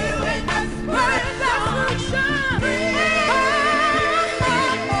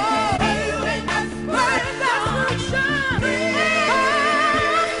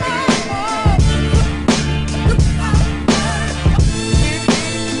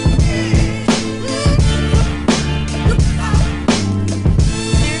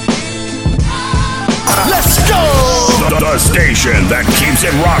 The station that keeps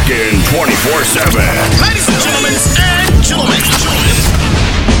it rocking 24/7. Ladies and gentlemen,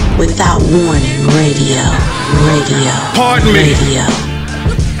 Without warning, radio. Pardon me. Radio.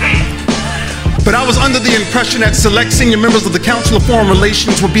 But I was under the impression that select senior members of the Council of Foreign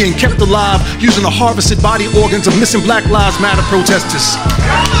Relations were being kept alive using the harvested body organs of missing Black Lives Matter protesters.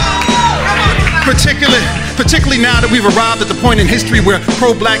 Particularly now that we've arrived at the point in history where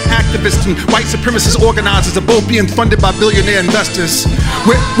pro-black activists and white supremacist organizers are both being funded by billionaire investors.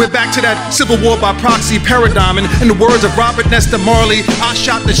 We're back to that civil war by proxy paradigm, and in the words of Robert Nesta Marley, I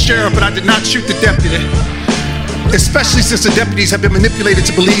shot the sheriff but I did not shoot the deputy. Especially since the deputies have been manipulated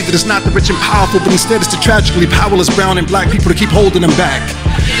to believe that it's not the rich and powerful, but instead it's the tragically powerless brown and black people to keep holding them back.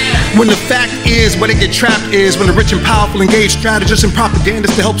 When the fact is, where they get trapped is when the rich and powerful engage strategists and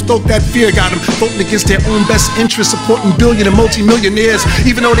propagandists to help stoke that fear, got them voting against their own best interests, supporting billion and multi-millionaires,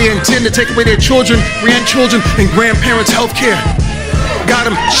 even though they intend to take away their children, grandchildren, and grandparents' health care. Got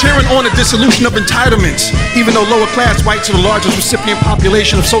them cheering on the dissolution of entitlements, even though lower class whites are the largest recipient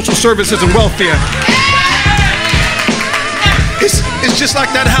population of social services and welfare. It's just like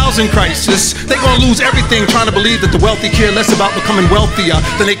that housing crisis. They're gonna lose everything trying to believe that the wealthy care less about becoming wealthier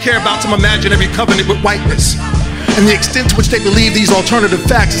than they care about some imaginary covenant with whiteness. And the extent to which they believe these alternative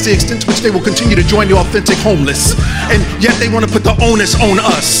facts is the extent to which they will continue to join the authentic homeless. And yet they want to put the onus on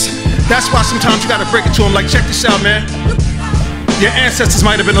us. That's why sometimes you gotta break it to them like, check this out, man. Your ancestors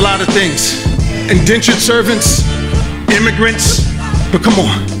might have been a lot of things. Indentured servants, immigrants, but come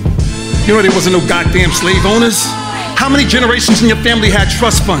on. You know there wasn't no goddamn slave owners. How many generations in your family had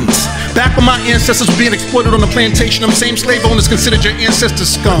trust funds? Back when my ancestors were being exploited on the plantation, them same slave owners considered your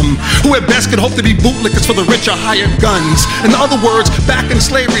ancestors scum, who at best could hope to be bootlickers for the rich or hired guns. In other words, back in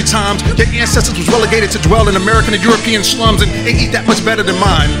slavery times, your ancestors was relegated to dwell in American and European slums and they eat that much better than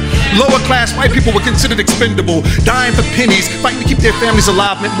mine. Lower class white people were considered expendable, dying for pennies, fighting to keep their families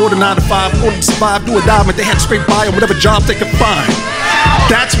alive, meant more than 9 to 5, in order to survive, do or die, but they had to scrape by on whatever jobs they could find.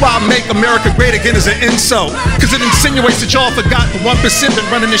 That's why Make America Great Again is an insult, because it insinuates that y'all forgot the 1% been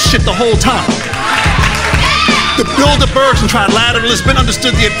running this shit the whole time. The Bilderbergs and trilateralists been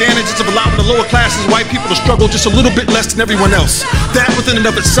understood the advantages of allowing the lower classes of white people to struggle just a little bit less than everyone else. That within and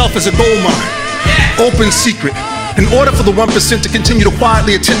of itself is a gold mine. Open secret. In order for the 1% to continue to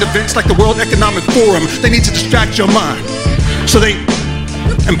quietly attend events like the World Economic Forum, they need to distract your mind. So they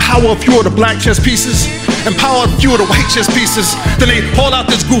empower a few of the black chess pieces, empower a few of the white chess pieces, then they haul out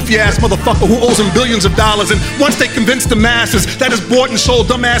this goofy ass motherfucker who owes them billions of dollars, and once they convince the masses that his bought and sold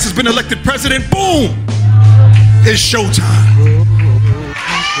dumbass has been elected president, boom! It's showtime.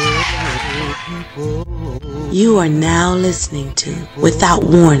 You are now listening to Without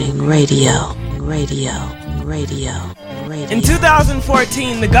Warning Radio. In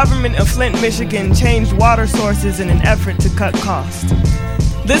 2014, the government of Flint, Michigan changed water sources in an effort to cut costs.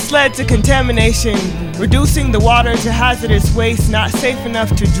 This led to contamination, reducing the water to hazardous waste not safe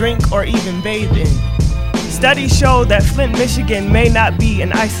enough to drink or even bathe in. Studies show that Flint, Michigan may not be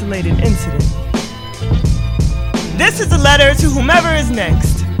an isolated incident. This is a letter to whomever is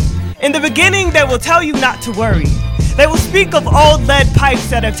next. In the beginning, they will tell you not to worry. They will speak of old lead pipes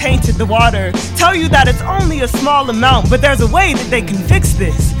that have tainted the water, tell you that it's only a small amount, but there's a way that they can fix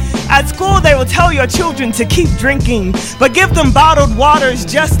this. At school, they will tell your children to keep drinking, but give them bottled waters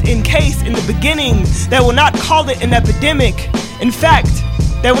just in case. In the beginning, they will not call it an epidemic. In fact,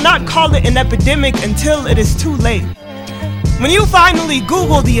 they will not call it an epidemic until it is too late. When you finally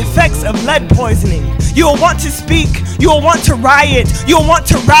Google the effects of lead poisoning, you will want to speak, you will want to riot, you will want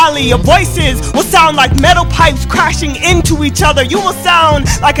to rally. Your voices will sound like metal pipes crashing into each other. You will sound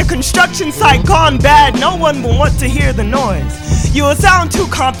like a construction site gone bad. No one will want to hear the noise. You will sound too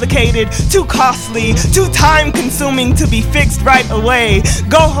complicated, too costly, too time-consuming to be fixed right away.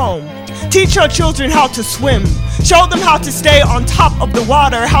 Go home. Teach your children how to swim. Show them how to stay on top of the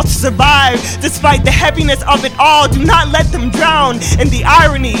water, how to survive despite the heaviness of it all. Do not let them drown in the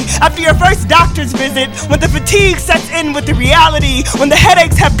irony. After your first doctor's visit, when the fatigue sets in with the reality, when the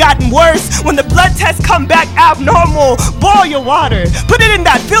headaches have gotten worse, when the blood tests come back abnormal, boil your water. Put it in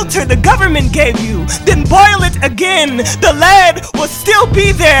that filter the government gave you. Then boil it again. The lead will still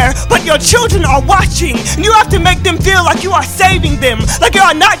be there, but your children are watching. And you have to make them feel like you are saving them, like you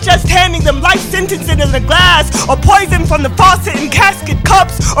are not just handing them life sentences in a glass, or poison from the faucet in casket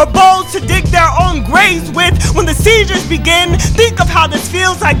cups, or bowls to dig their own graves with. When the seizures begin, think of how this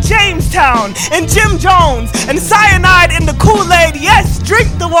feels like Jamestown and Jim Jones and cyanide in the Kool-Aid. Yes, drink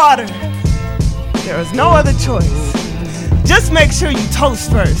the water. There is no other choice. Just make sure you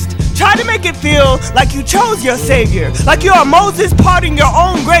toast first. Try to make it feel like you chose your savior, like you are Moses parting your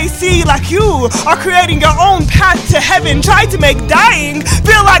own gray sea, like you are creating your own path to heaven. Try to make dying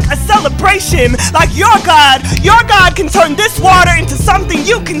feel like a celebration, like your God can turn this water into something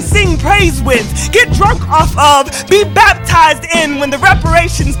you can sing praise with, get drunk off of, be baptized in. When the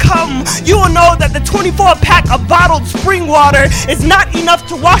reparations come, you will know that the 24-pack of bottled spring water is not enough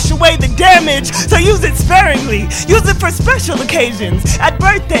to wash away the damage, so use it sparingly. Use it for special occasions, at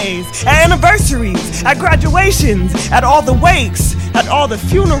birthdays, at anniversaries, at graduations, at all the wakes, at all the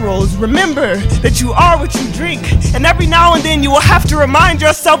funerals. Remember that you are what you drink, and every now and then you will have to remind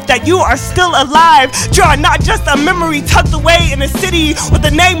yourself that you are still alive. You are not just a memory tucked away in a city with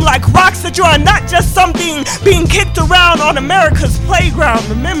a name like rocks. That you are not just something being kicked around on America's playground.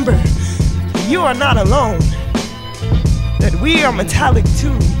 Remember, you are not alone. That we are metallic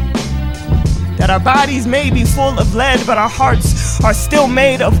too. That our bodies may be full of lead, but our hearts are still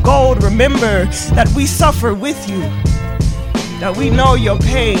made of gold. Remember that we suffer with you. That we know your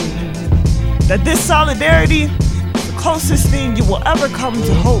pain. That this solidarity is the closest thing you will ever come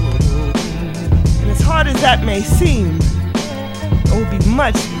to hope. And as hard as that may seem, it will be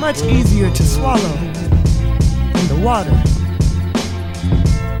much, much easier to swallow in the water.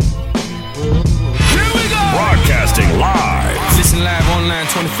 Here we go! Broadcasting live. Listen live online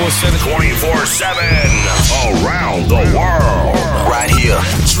 24/7. 24/7. Around the world. Right here.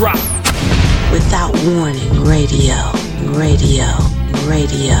 Drop. Without warning, radio.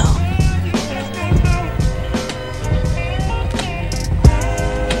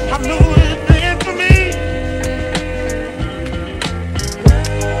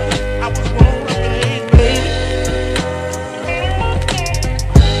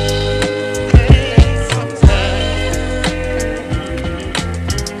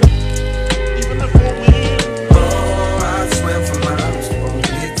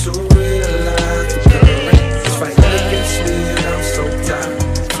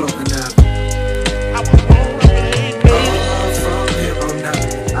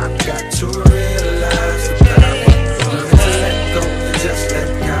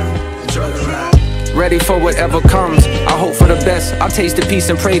 Ready for whatever comes, I hope for the best. I'll taste the peace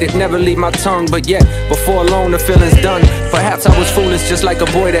and pray that never leave my tongue. But yet, before long the feeling's done. Perhaps I was foolish, just like a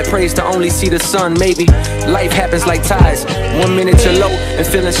boy that prays to only see the sun. Maybe life happens like tides. 1 minute you're low and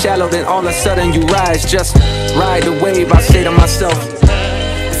feeling shallow, then all of a sudden you rise. Just ride the wave, I say to myself,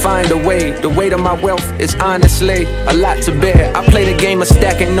 find a way. The weight of my wealth is honestly a lot to bear. I play the game of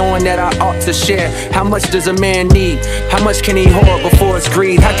stacking, knowing that I ought to share. How much does a man need? How much can he hoard before it's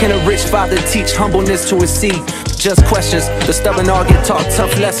greed? How can a rich father teach humbleness to his seed? Just questions. The stubborn all get taught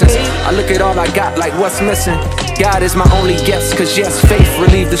tough lessons. I look at all I got like what's missing. God is my only guess, cause yes, faith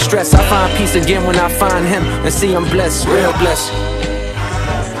relieve the stress. I find peace again when I find him and see I'm blessed, real blessed.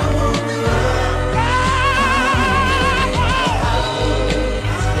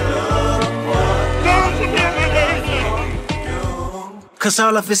 Cause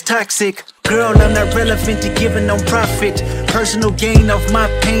all of it's toxic. Girl, I'm not relevant to giving no profit. Personal gain of my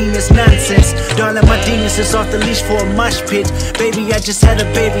pain is nonsense. Darling, my demons is off the leash for a mosh pit. Baby, I just had a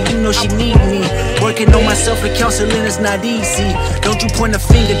baby, you know she need me. Working on myself and counseling is not easy. Don't you point a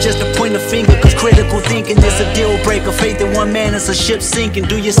finger just to point a finger, cause critical thinking is a deal breaker. Faith in one man is a ship sinking.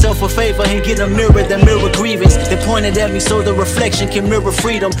 Do yourself a favor and get a mirror that mirror grievance. They pointed at me so the reflection can mirror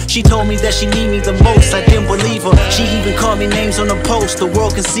freedom. She told me that she need me the most, I didn't believe her. She even called me names on the post, the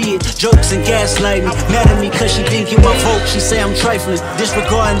world can see it. Jokes and gaslighting, mad at me cause she didn't get my vote. She say I'm trifling,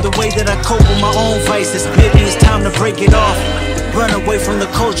 disregarding the way that I cope with my own vices. Maybe it's time to break it off, run away from the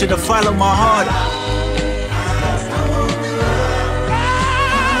culture to follow my heart.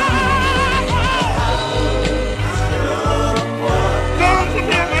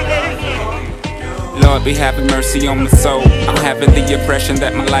 Lord, be having mercy on my soul. I'm having the impression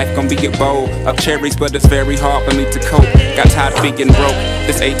that my life gon' be a bowl of cherries, but it's very hard for me to cope. Got tired of being broke.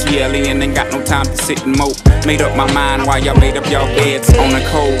 This ATL ain't got no time to sit and mope. Made up my mind while y'all made up y'all beds. On a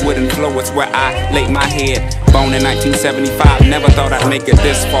cold wooden floor is where I lay my head. Born in 1975, never thought I'd make it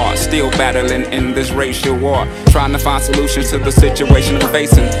this far. Still battling in this racial war, trying to find solutions to the situation I'm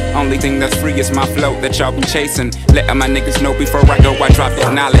facing. Only thing that's free is my flow that y'all been chasing. Letting my niggas know before I go, I drop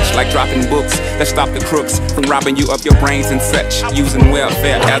that knowledge. Like dropping books that stop the crooks from robbing you of your brains and such. Using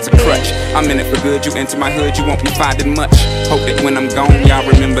welfare as a crutch. I'm in it for good, you enter my hood, you won't be finding much. Hope that when I'm gone, y'all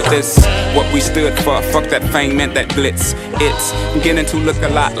remember this. What we stood for, fuck that fame, meant that glitz. It's beginning to look a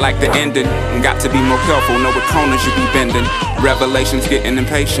lot like the ending. Got to be more careful, know what corners you be bending. Revelations getting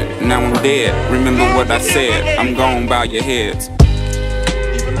impatient, now I'm dead. Remember what I said, I'm gone, bow your heads.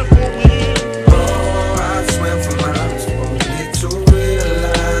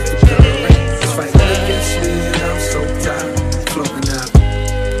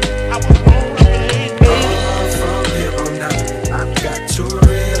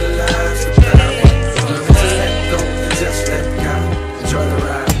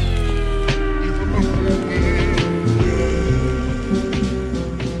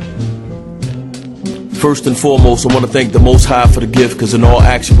 First and foremost, I want to thank the Most High for the gift, because in all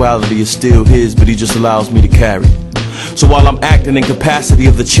actuality it's still His, but He just allows me to carry. So while I'm acting in capacity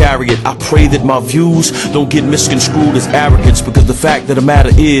of the chariot, I pray that my views don't get misconstrued as arrogance, because the fact of the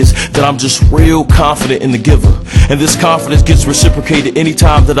matter is that I'm just real confident in the giver. And this confidence gets reciprocated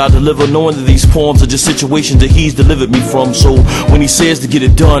anytime that I deliver, knowing that these poems are just situations that he's delivered me from. So when he says to get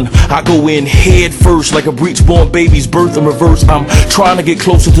it done, I go in head first like a breech-born baby's birth in reverse. I'm trying to get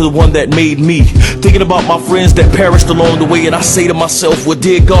closer to the one that made me, thinking about my friends that perished along the way, and I say to myself, well,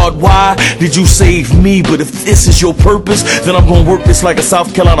 dear God, why did you save me? But if this is your purpose, then I'm gonna work this like a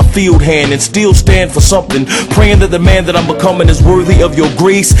South Carolina field hand and still stand for something, praying that the man that I'm becoming is worthy of your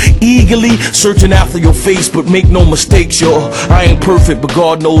grace, eagerly searching after your face. But make no mistakes, y'all, I ain't perfect, but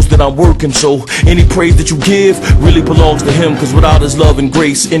God knows that I'm working. So any praise that you give really belongs to him, because without his love and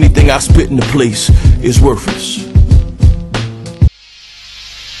grace, anything I spit into place is worthless.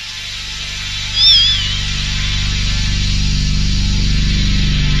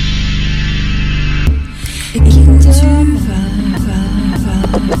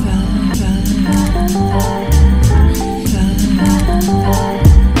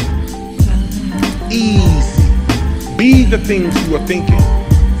 Be the things you are thinking.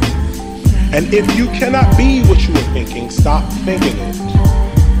 And if you cannot be what you are thinking, stop thinking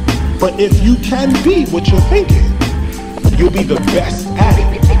it. But if you can be what you're thinking, you'll be the best at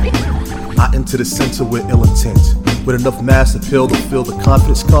it. I enter the center with ill intent, with enough mass appeal to fill the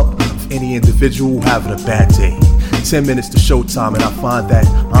confidence cup of any individual having a bad day. 10 minutes to showtime, and I find that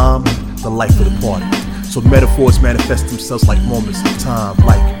I'm the life of the party. So metaphors manifest themselves like moments of time,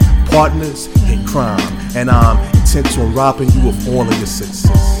 like partners in crime, and I'm intent on robbing you of all of your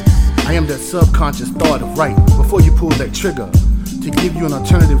senses. I am that subconscious thought of right before you pull that trigger, to give you an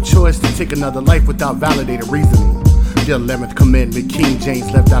alternative choice to take another life without validated reasoning. The 11th commandment King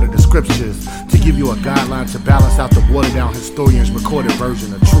James left out of the scriptures, to give you a guideline to balance out the watered down historian's recorded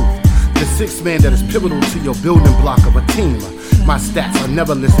version of truth. The sixth man that is pivotal to your building block of a team. My stats are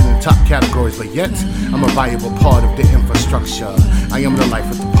never listed in top categories, but yet I'm a valuable part of the infrastructure. I am the life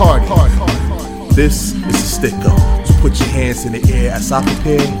of the party. This is a sticker, so put your hands in the air as I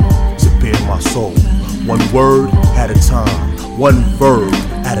prepare to bare my soul. One word at a time, one verb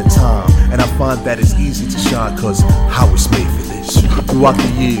at a time. And I find that it's easy to shine, cause how it's made for this. Throughout the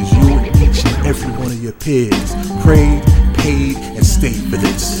years, you and each and every one of your peers prayed, paid, and stayed for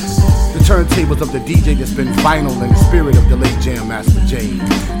this. The turntables of the DJ that's been vinyl in the spirit of the late Jam Master Jay.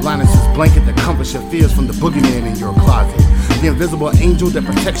 Linus's blanket that comforts your fears from the boogeyman in your closet. The invisible angel that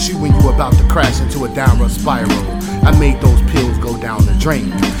protects you when you're about to crash into a downward spiral. I made those pills go down the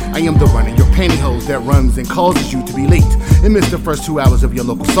drain. I am the run in your pantyhose that runs and causes you to be late and miss the first 2 hours of your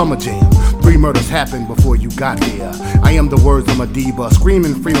local summer jam. 3 murders happened before you got there. I am the words of Madiba,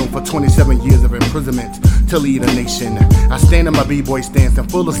 screaming freedom for 27 years of imprisonment to lead a nation. I stand in my b-boy stance in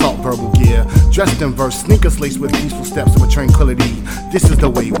full assault verbal gear, dressed in verse, sneakers laced with peaceful steps of tranquility. This is the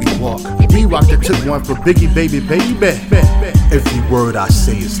way we walk. B-Rock that took one for Biggie, baby. Every word I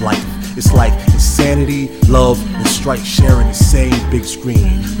say is life. It's like insanity, love, and strife sharing the same big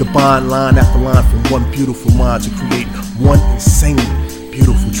screen. The bond line after line from one beautiful mind to create one insanely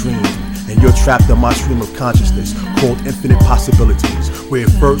beautiful dream. And you're trapped in my stream of consciousness called infinite possibilities, where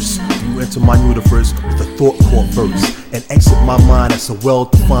first you enter my universe with a thought called verse, and exit my mind as a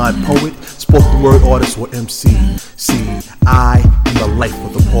well-defined poet, spoken word artist, or MC. See, I am the life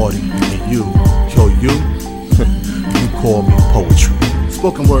of the party, and you call me poetry.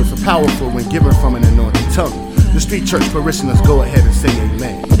 Spoken words are powerful when given from an anointed tongue. The street church parishioners go ahead and say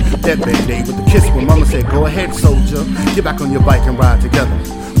amen. That band-aid with the kiss when mama said, go ahead, soldier, get back on your bike and ride together.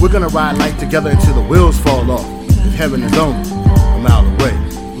 We're gonna ride light together until the wheels fall off. If heaven is only a mile away,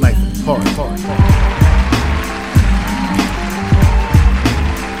 life is hard.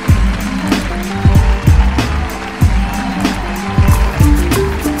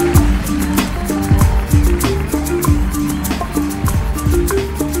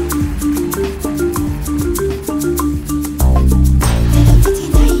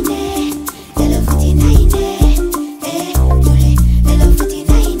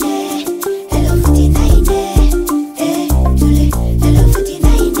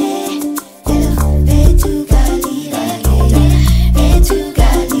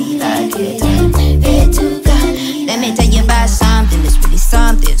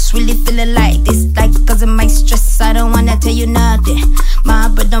 Tell you nothing. My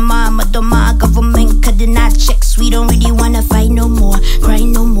brother, my mother, my government could deny checks. We don't really wanna fight no more, cry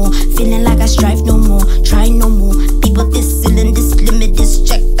no more, feeling like I strive no more, try no more. People this ceiling, this limit, this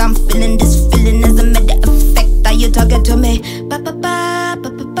checked. I'm feeling this feeling as a matter of fact. Are you talking to me? Ba ba ba ba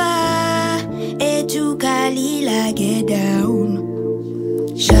ba ba. Et tu Kalila get down.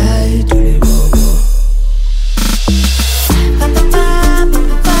 Shy to the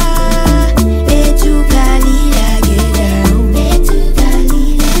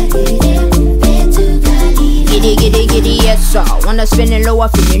I was feeling low, I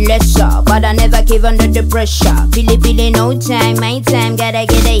feeling lesser, but I never cave under the pressure. Feeling no time, my time, gotta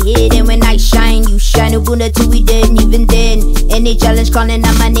get a hit. And when I shine, you shine. Ubuntu till we dead, and even then, any challenge calling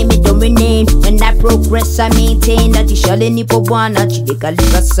out my name, it don't rename. When I progress, I maintain that you shall any po wana. Chidika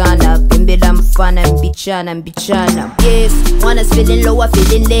lika sana, pimbila mfana, mbichana. Yes, when I was feeling low, I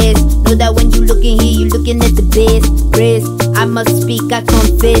feeling less. Know that when you looking here, you looking at the best. Grace, I must speak, I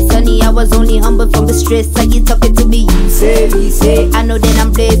confess. Honey, I was only humble from the stress. How you talking to me? You say, he say. I know that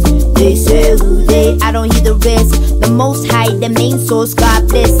I'm blessed. They say who they, I don't hear the rest. The most high, the main source, God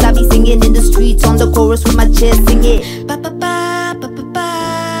bless. I be singing in the streets on the chorus with my chest, sing it. Pa pa pa, pa pa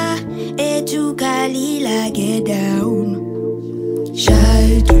pa. Etu kalila, get down.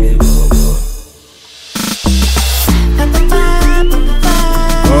 Shy to the bobo. Pa pa pa, pa pa pa.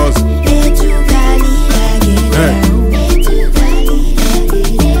 Etu kalila, get down.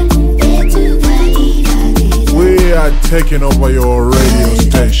 We are taking over your radio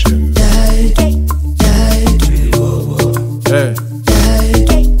station. Hey.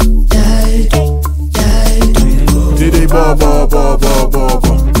 Diddy ba ba ba ba ba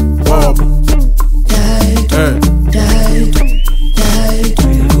ba ba. Hey.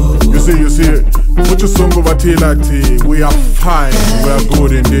 You see it. Put your song over T. We are fine. We are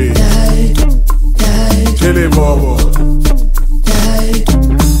good indeed. Diddy ba ba.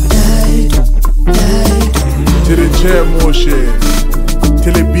 Till the chair motion,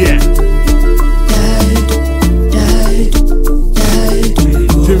 till it bien.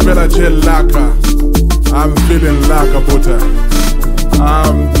 Till Bella Gel Laka, I'm feeling like a butter.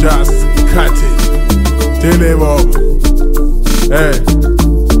 I'm just cutting. Till it up. Hey,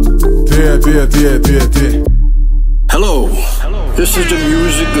 dear. Hello, this is the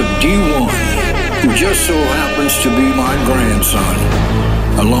music of D1, who just so happens to be my grandson,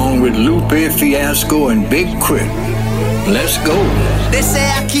 along with Lupe Fiasco and Big Crit. Let's go. They say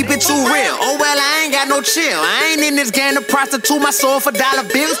I keep it too real. Oh well, I ain't got no chill. I ain't in this game to prostitute my soul for dollar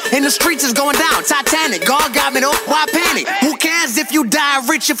bills. In the streets is going down, Titanic. God got me though, why panic? Who cares if you die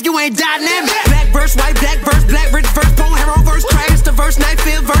rich if you ain't dynamic? Black verse, white, black verse, black rich verse, poem, hero verse, crash the verse, night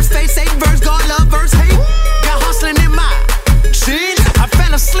field verse, face, Satan verse, God love verse, hate. Got hustling in my jeans. I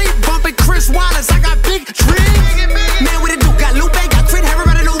fell asleep bumping Chris Wallace. I got big dreams. Man, what it do? Got Lupe, got Crit,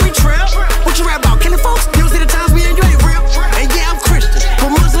 everybody know we trail. What you rap about? Killing folks? You see the times we ain't, you ain't real. And yeah, I'm Christian, but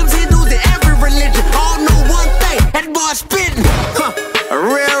Muslims, Hindus, and every religion all know one thing. That boy spittin', a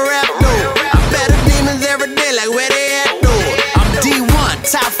real rap dude. I battle demons every day, like where they at though. I'm D1,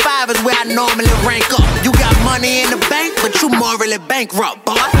 top 5 is where I normally rank up. You got money in the bank, but you morally bankrupt,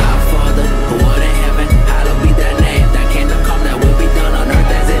 boy. Father, who art in heaven, hallowed be thy name. Thy kingdom come, that will be done on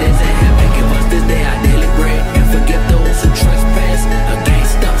earth as it is in heaven. Give us this day our daily bread, and forgive those who trespass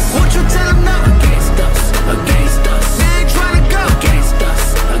against us. What you tell them now? Against us, against us. They ain't tryna go. Against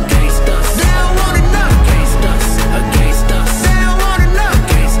us, against us. They don't want enough. Against us, against us. They don't want enough.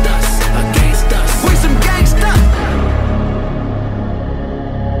 Against us, against us. We some gangsta.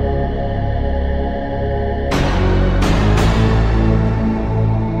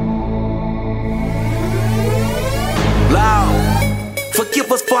 Loud.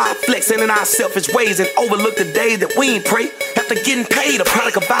 Forgive us for our flexing and our selfish ways and overlook the days that we ain't pray. After getting paid, a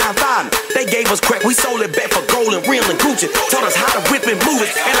product of buying violence. They gave us crack, we sold it back for gold and real and Gucci. Taught us how to whip and move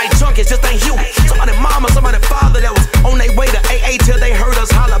it, and like junkies just ain't human. Somebody mama, somebody father that was on their way to AA till they heard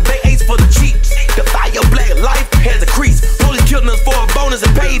us holler Bay-A's for the cheap. The fire black life has a crease. Police killing us for a bonus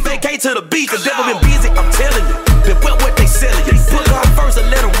and paid vacate to the beach. The devil been busy, I'm telling you. Been what they selling you. Put God first and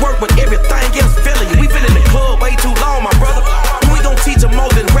let him work when everything else failing you. We been in the club way too long, my brother. We gon' teach them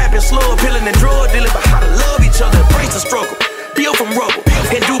more than rapping, slow appealing and drug dealing, but how to love each other, embrace the struggle. Built from rubble,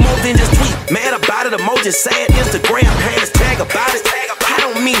 can do more than just tweet. Mad about it, emoji, sad, Instagram, hashtag about it. I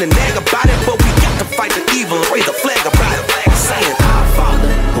don't mean to nag about it, but we got to fight the evil and raise the flag about it. Saying, Our Father,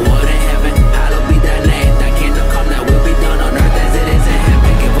 who art in heaven, hallowed be thy name. Thy kingdom come, that will be done on earth as it is in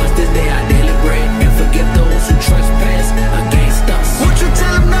heaven. Give us this day our daily bread, and forgive those who trespass against us. What you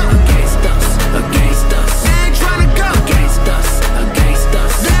tell them now? Against us, against us. They ain't tryna go. Against us, against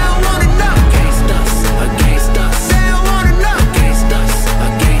us. They don't want enough. Against us, against us. They don't want enough. Against us,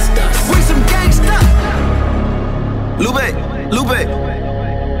 against us. We some gangsta. Lupe.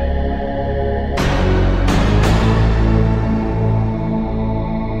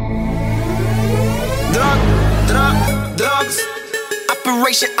 Drugs.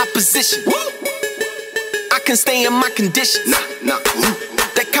 Operation opposition. I can stay in my condition. Nah.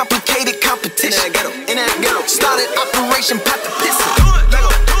 That complicated competition. In that ghetto. Started Operation Pop the Dissing.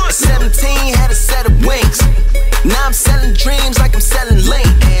 At 17, had a set of wings. Now I'm selling dreams like I'm selling lane.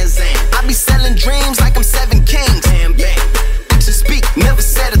 I be selling dreams like I'm 7 kings. Action never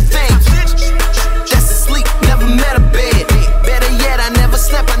said a thing. That's asleep, never met a bed. Better yet, I never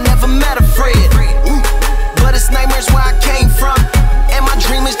slept, I never met a Fred. But it's nightmares where I came from, and my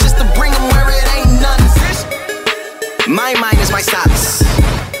dream is just to bring them where it ain't none. My mind is my solace.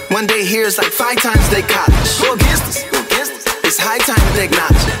 One day here is like 5 times they college. Go against us, go against us. It's high time to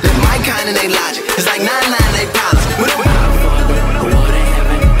acknowledge that my kind and they logic. It's like 9 they dollars.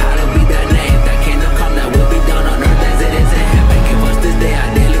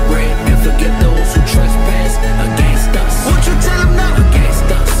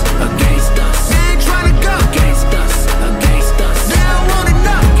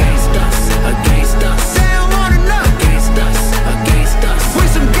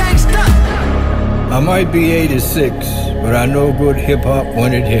 I might be 86, but I know good hip-hop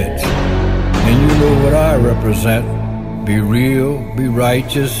when it hits. And you know what I represent. Be real, be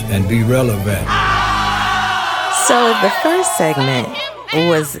righteous, and be relevant. So the first segment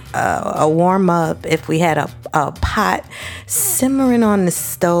was a warm-up. If we had a pot simmering on the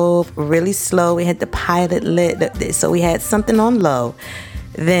stove really slow, we had the pilot lit, so we had something on low.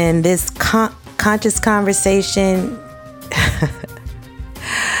 Then this conscious conversation...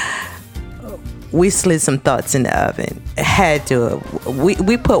 We slid some thoughts in the oven. Had to.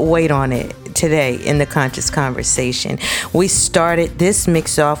 We put weight on it today in the conscious conversation. We started this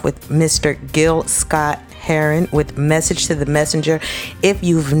mix off with Mr. Gil Scott Heron with Message to the Messenger. If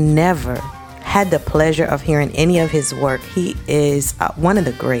you've never had the pleasure of hearing any of his work, he is one of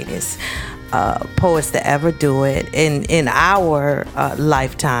the greatest poets to ever do it in our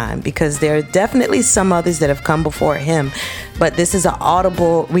lifetime, because there are definitely some others that have come before him, but this is an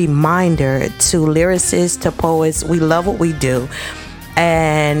audible reminder to lyricists, to poets. We love what we do,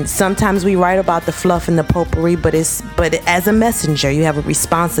 and sometimes we write about the fluff and the potpourri, but as a messenger, you have a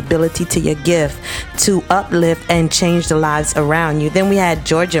responsibility to your gift to uplift and change the lives around you. Then we had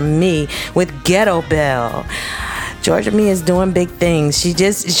Georgia Me with Ghetto Belle. Georgia Me is doing big things.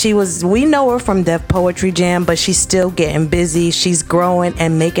 We know her from Def Poetry Jam, but she's still getting busy. She's growing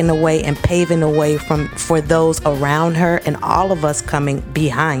and making a way and paving a way for those around her and all of us coming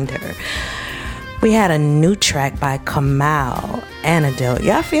behind her. We had a new track by Kamal, Antidote.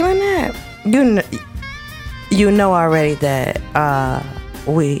 Y'all feeling that? You know already that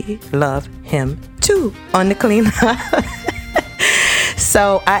we love him too on the cleanup.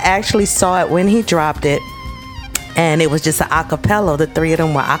 So I actually saw it when he dropped it. And it was just an acapella. The three of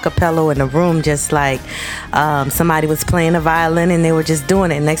them were acapella in the room, just like somebody was playing a violin and they were just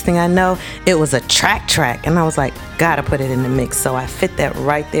doing it. Next thing I know, it was a track. And I was like, gotta put it in the mix. So I fit that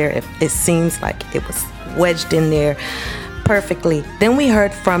right there. It seems like it was wedged in there perfectly. Then we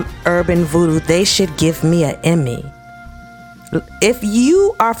heard from Urban Voodoo, They Should Give Me an Emmy. If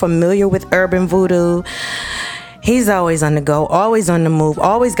you are familiar with Urban Voodoo, he's always on the go, always on the move,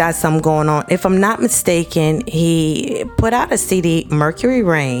 always got something going on. If I'm not mistaken, he put out a CD, Mercury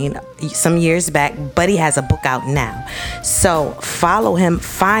Rain, some years back, but he has a book out now. So follow him,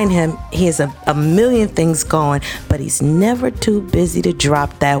 find him. He has a million things going, but he's never too busy to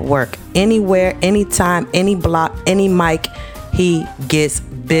drop that work. Anywhere, anytime, any block, any mic, he gets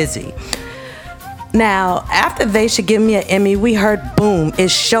busy. Now, after They Should Give Me an Emmy, we heard Boom,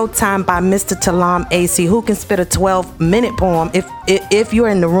 It's Showtime by Mr. Talam AC, who can spit a 12-minute poem. If you're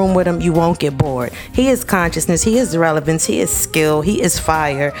in the room with him, you won't get bored. He is consciousness, he is relevance, he is skill, he is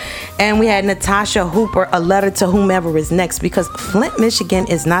fire. And we had Natasha Hooper, A Letter to Whomever Is Next, because Flint, Michigan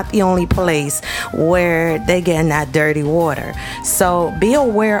is not the only place where they get in that dirty water. So be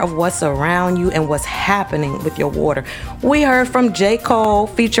aware of what's around you and what's happening with your water. We heard from J. Cole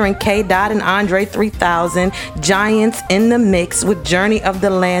featuring K. Dot and Andre 3000, Giants in the Mix with Journey of the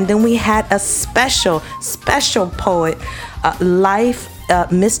Land. Then we had a special poet,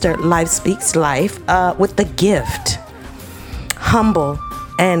 Mr. Life Speaks Life, with The Gift. Humble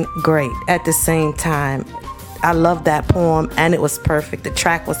and great at the same time. I love that poem, and it was perfect. The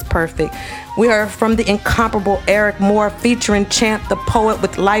track was perfect. We heard from the incomparable ERYK Moore featuring Champ the Poet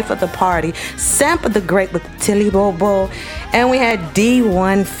with Life of the Party, Sampa the Great with Tilly Bobo, and we had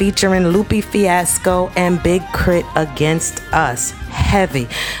D1 featuring Lupe Fiasco and Big Crit Against Us. Heavy.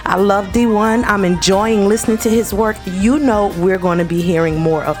 I love D1. I'm enjoying listening to his work. You know we're going to be hearing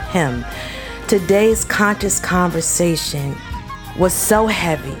more of him. Today's conscious conversation was so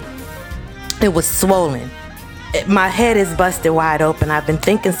heavy. It was swollen. My head is busted wide open. I've been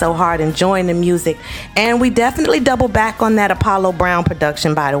thinking so hard, enjoying the music. And we definitely double back on that Apollo Brown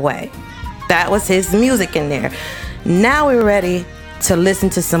production, by the way. That was his music in there. Now we're ready to listen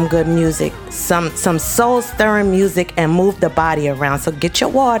to some good music, some soul-stirring music, and move the body around. So get your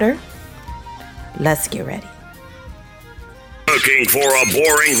water. Let's get ready. Looking for a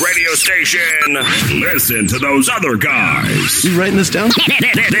boring radio station? Listen to those other guys. You writing this down?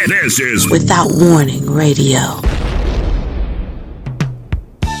 This is Without Warning Radio.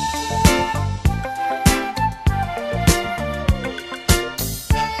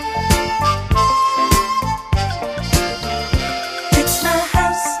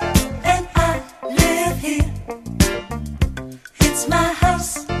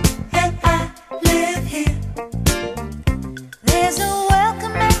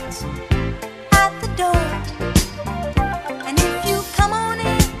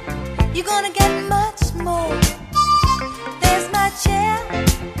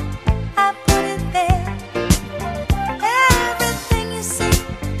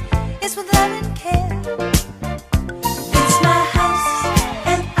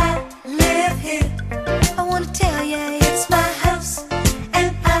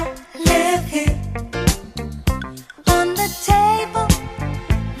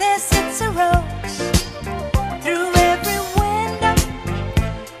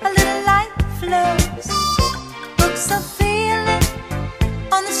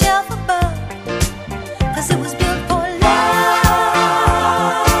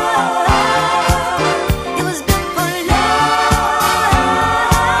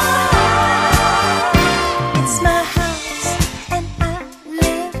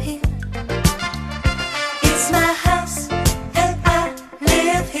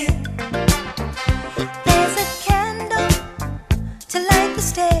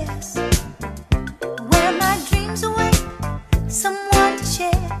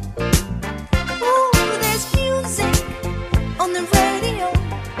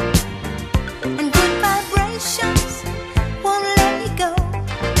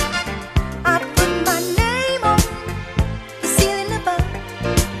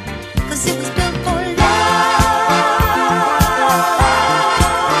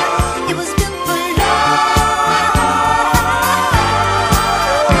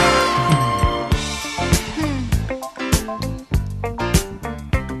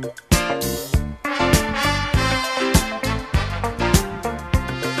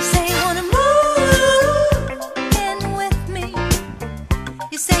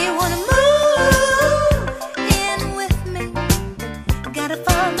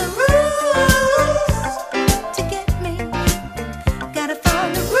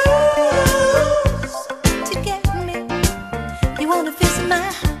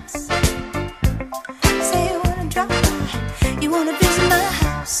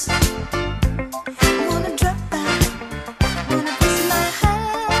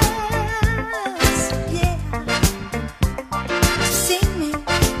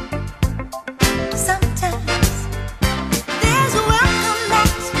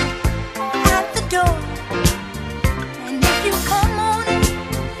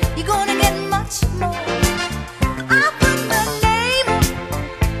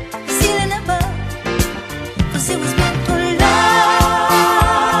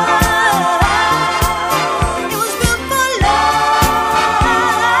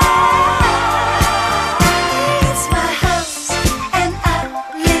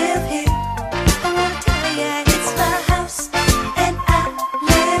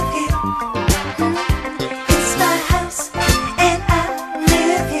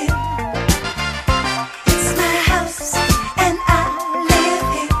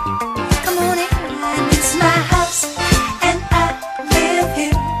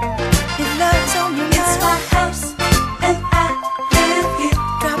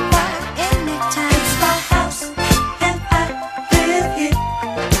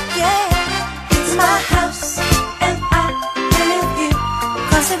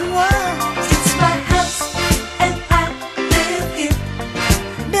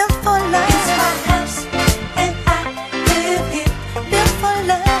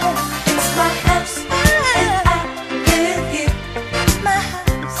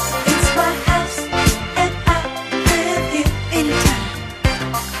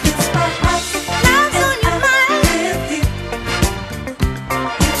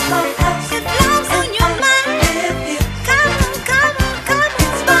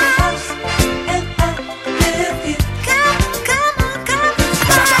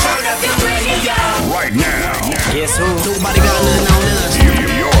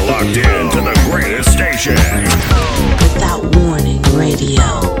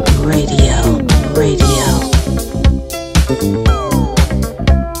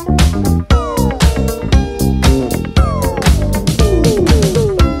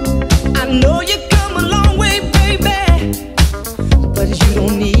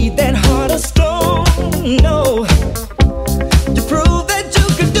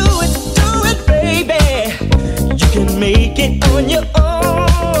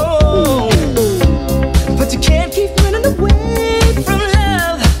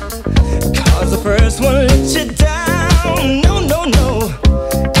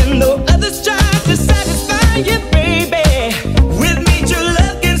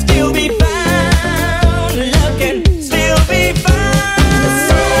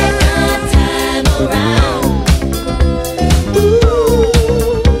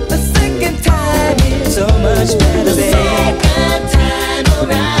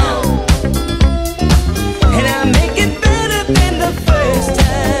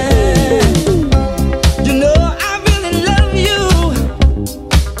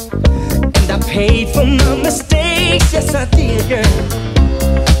 paid for my mistakes, yes I did, girl.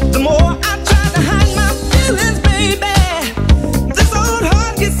 The more I try to hide my feelings, baby, this old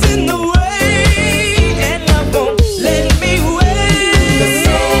heart gets in the way, and I won't let me wait. The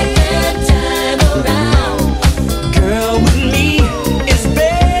second time around, girl, with me is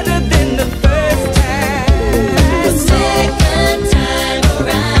better than the first time. The second time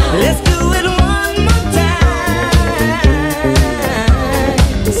around, let's do it one more time.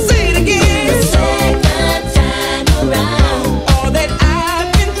 Say it again. The second time around, all that I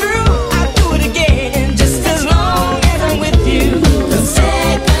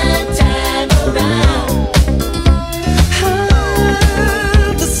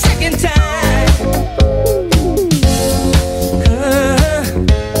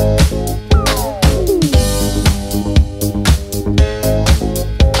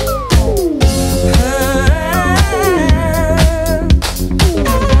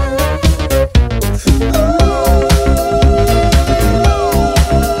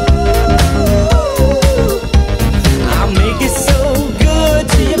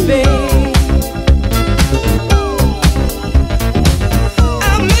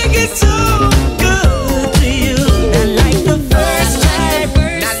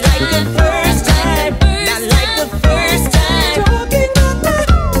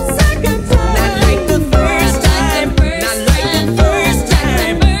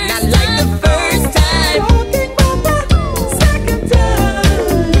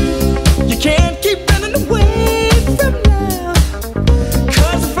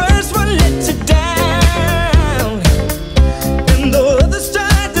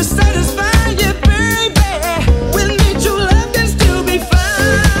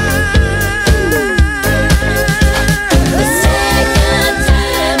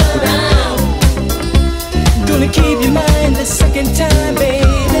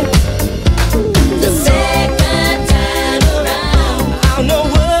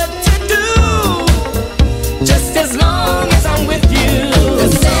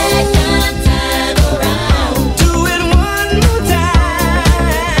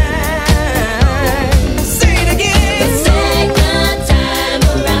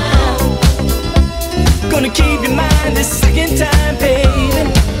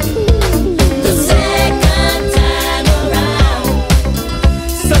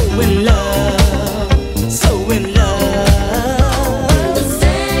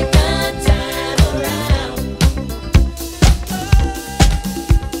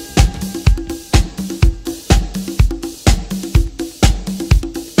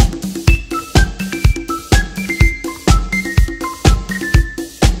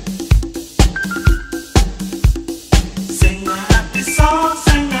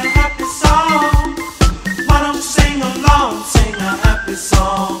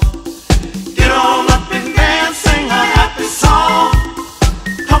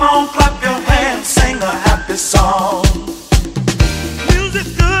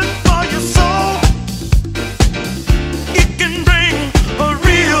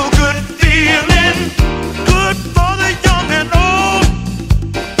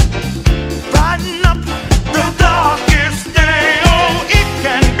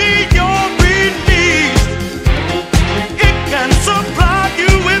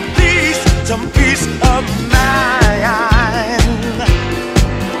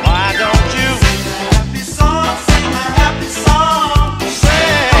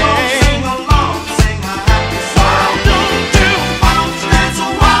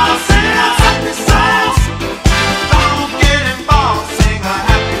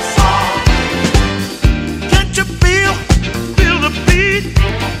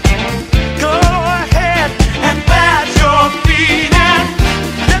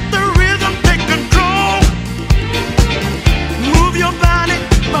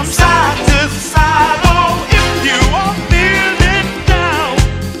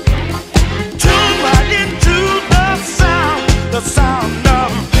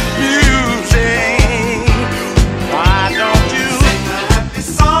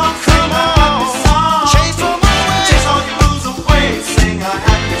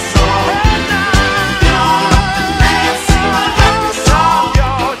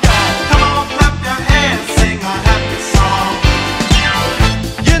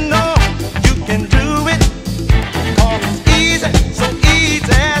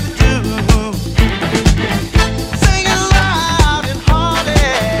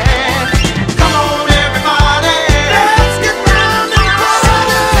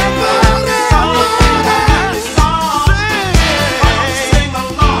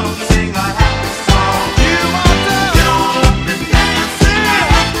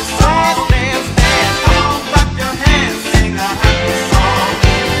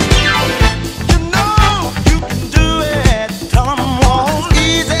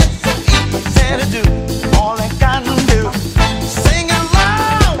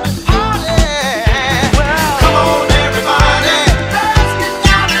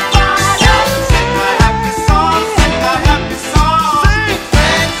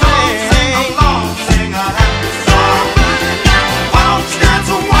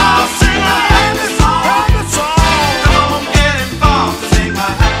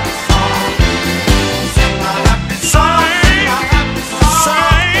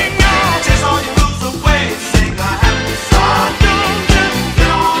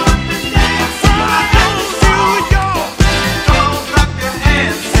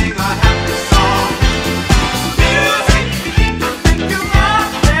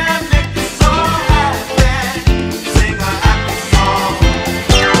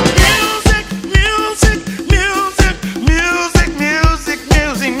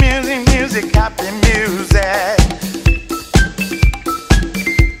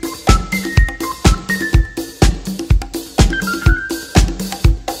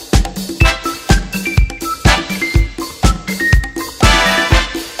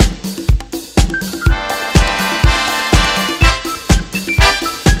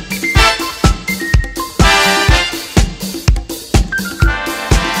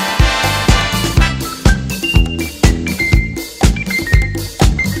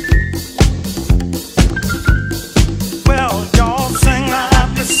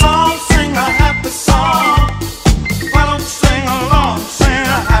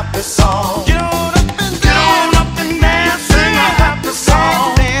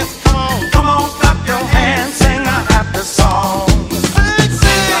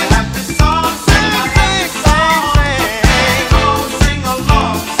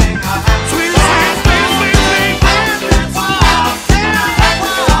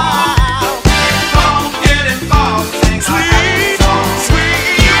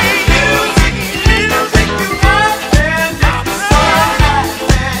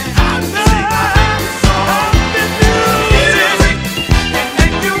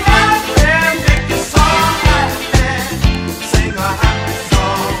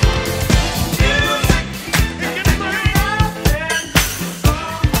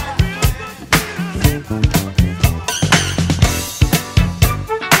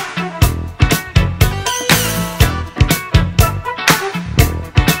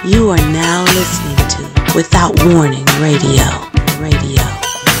Without Warning Radio.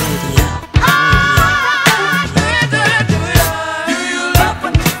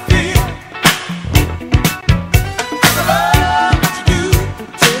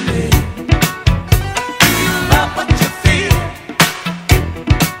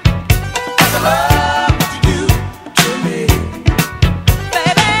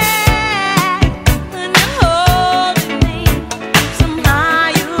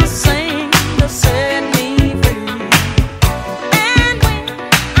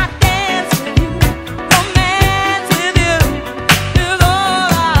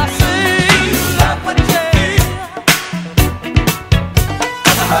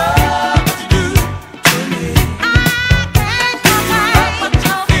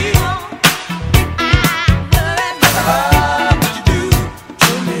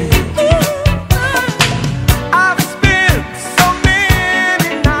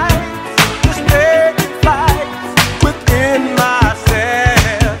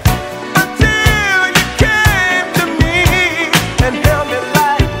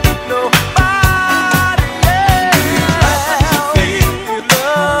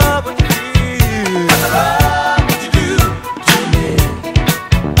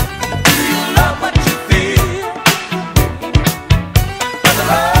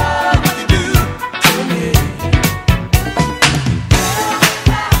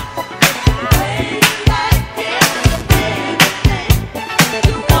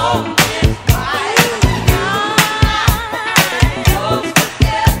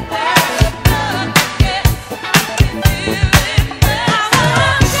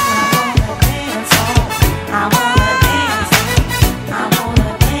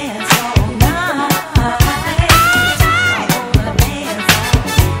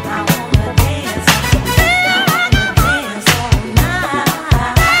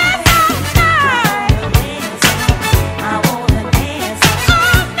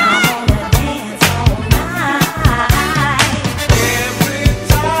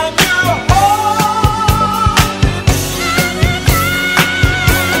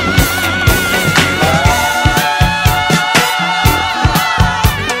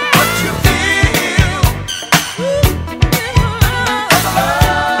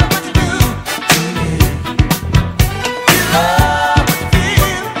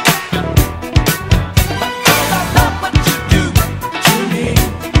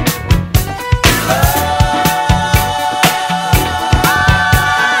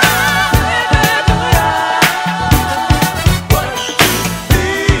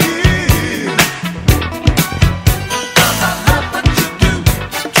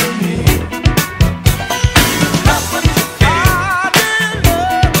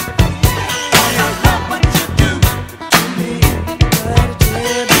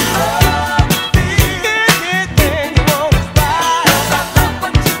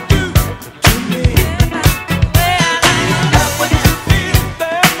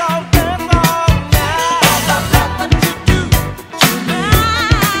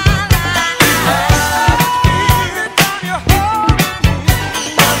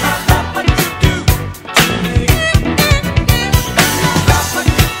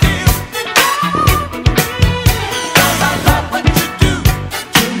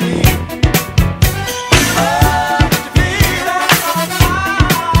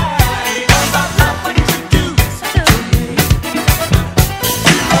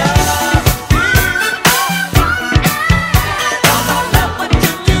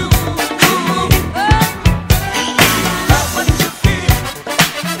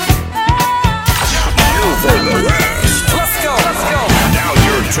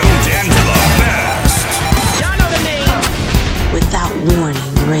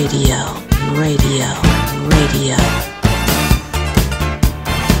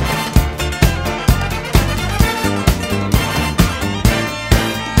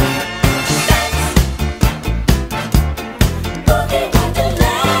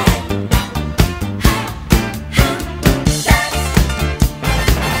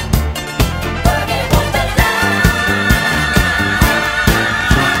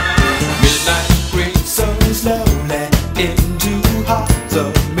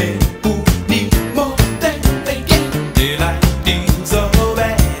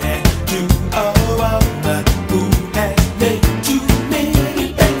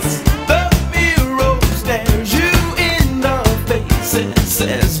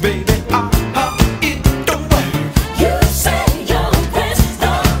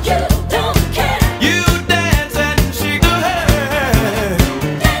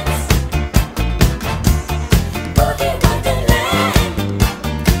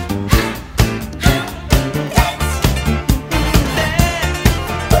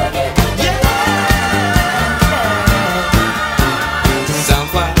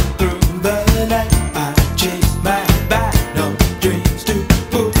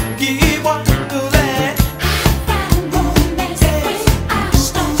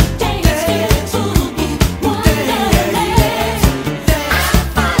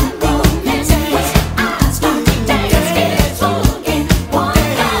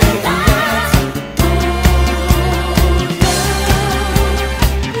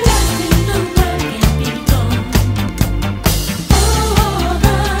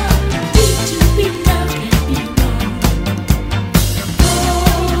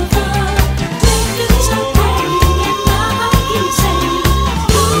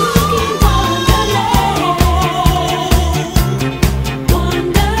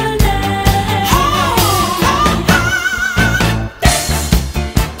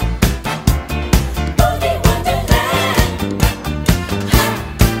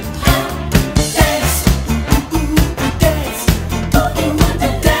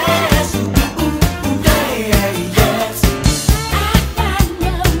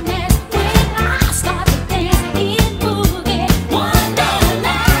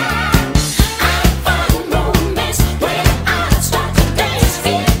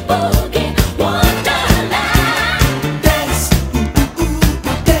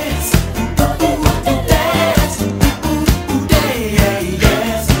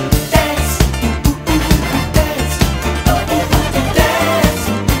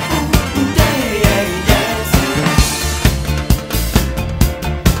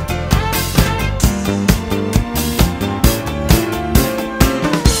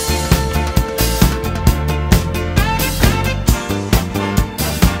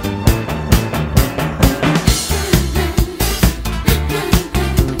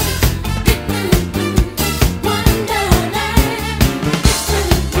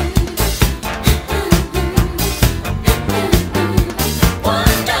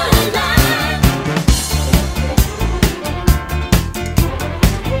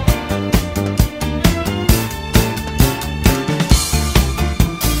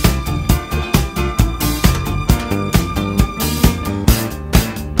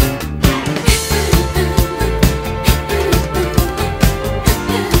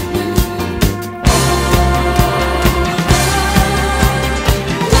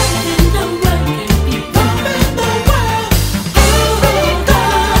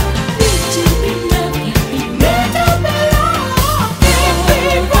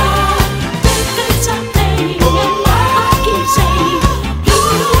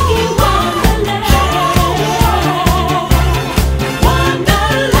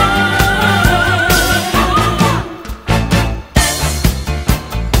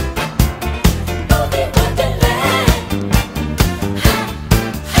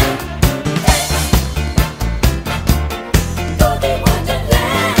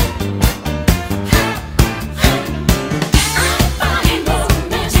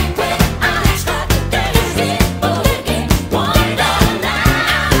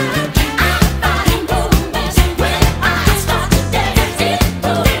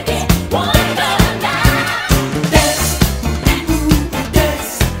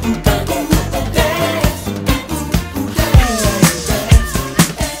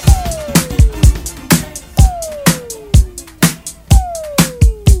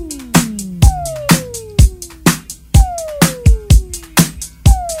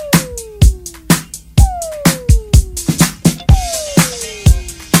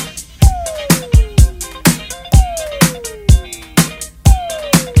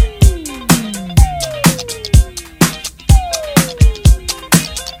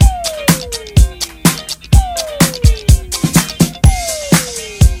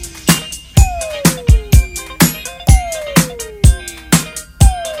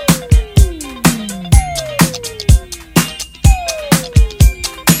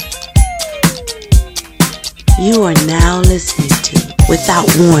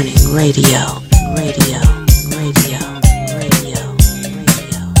 Without Warning Radio. Relax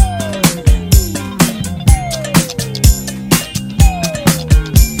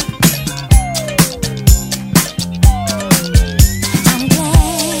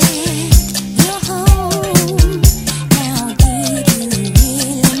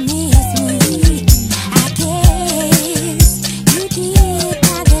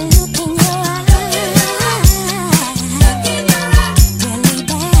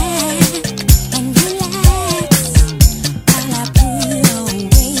and relax.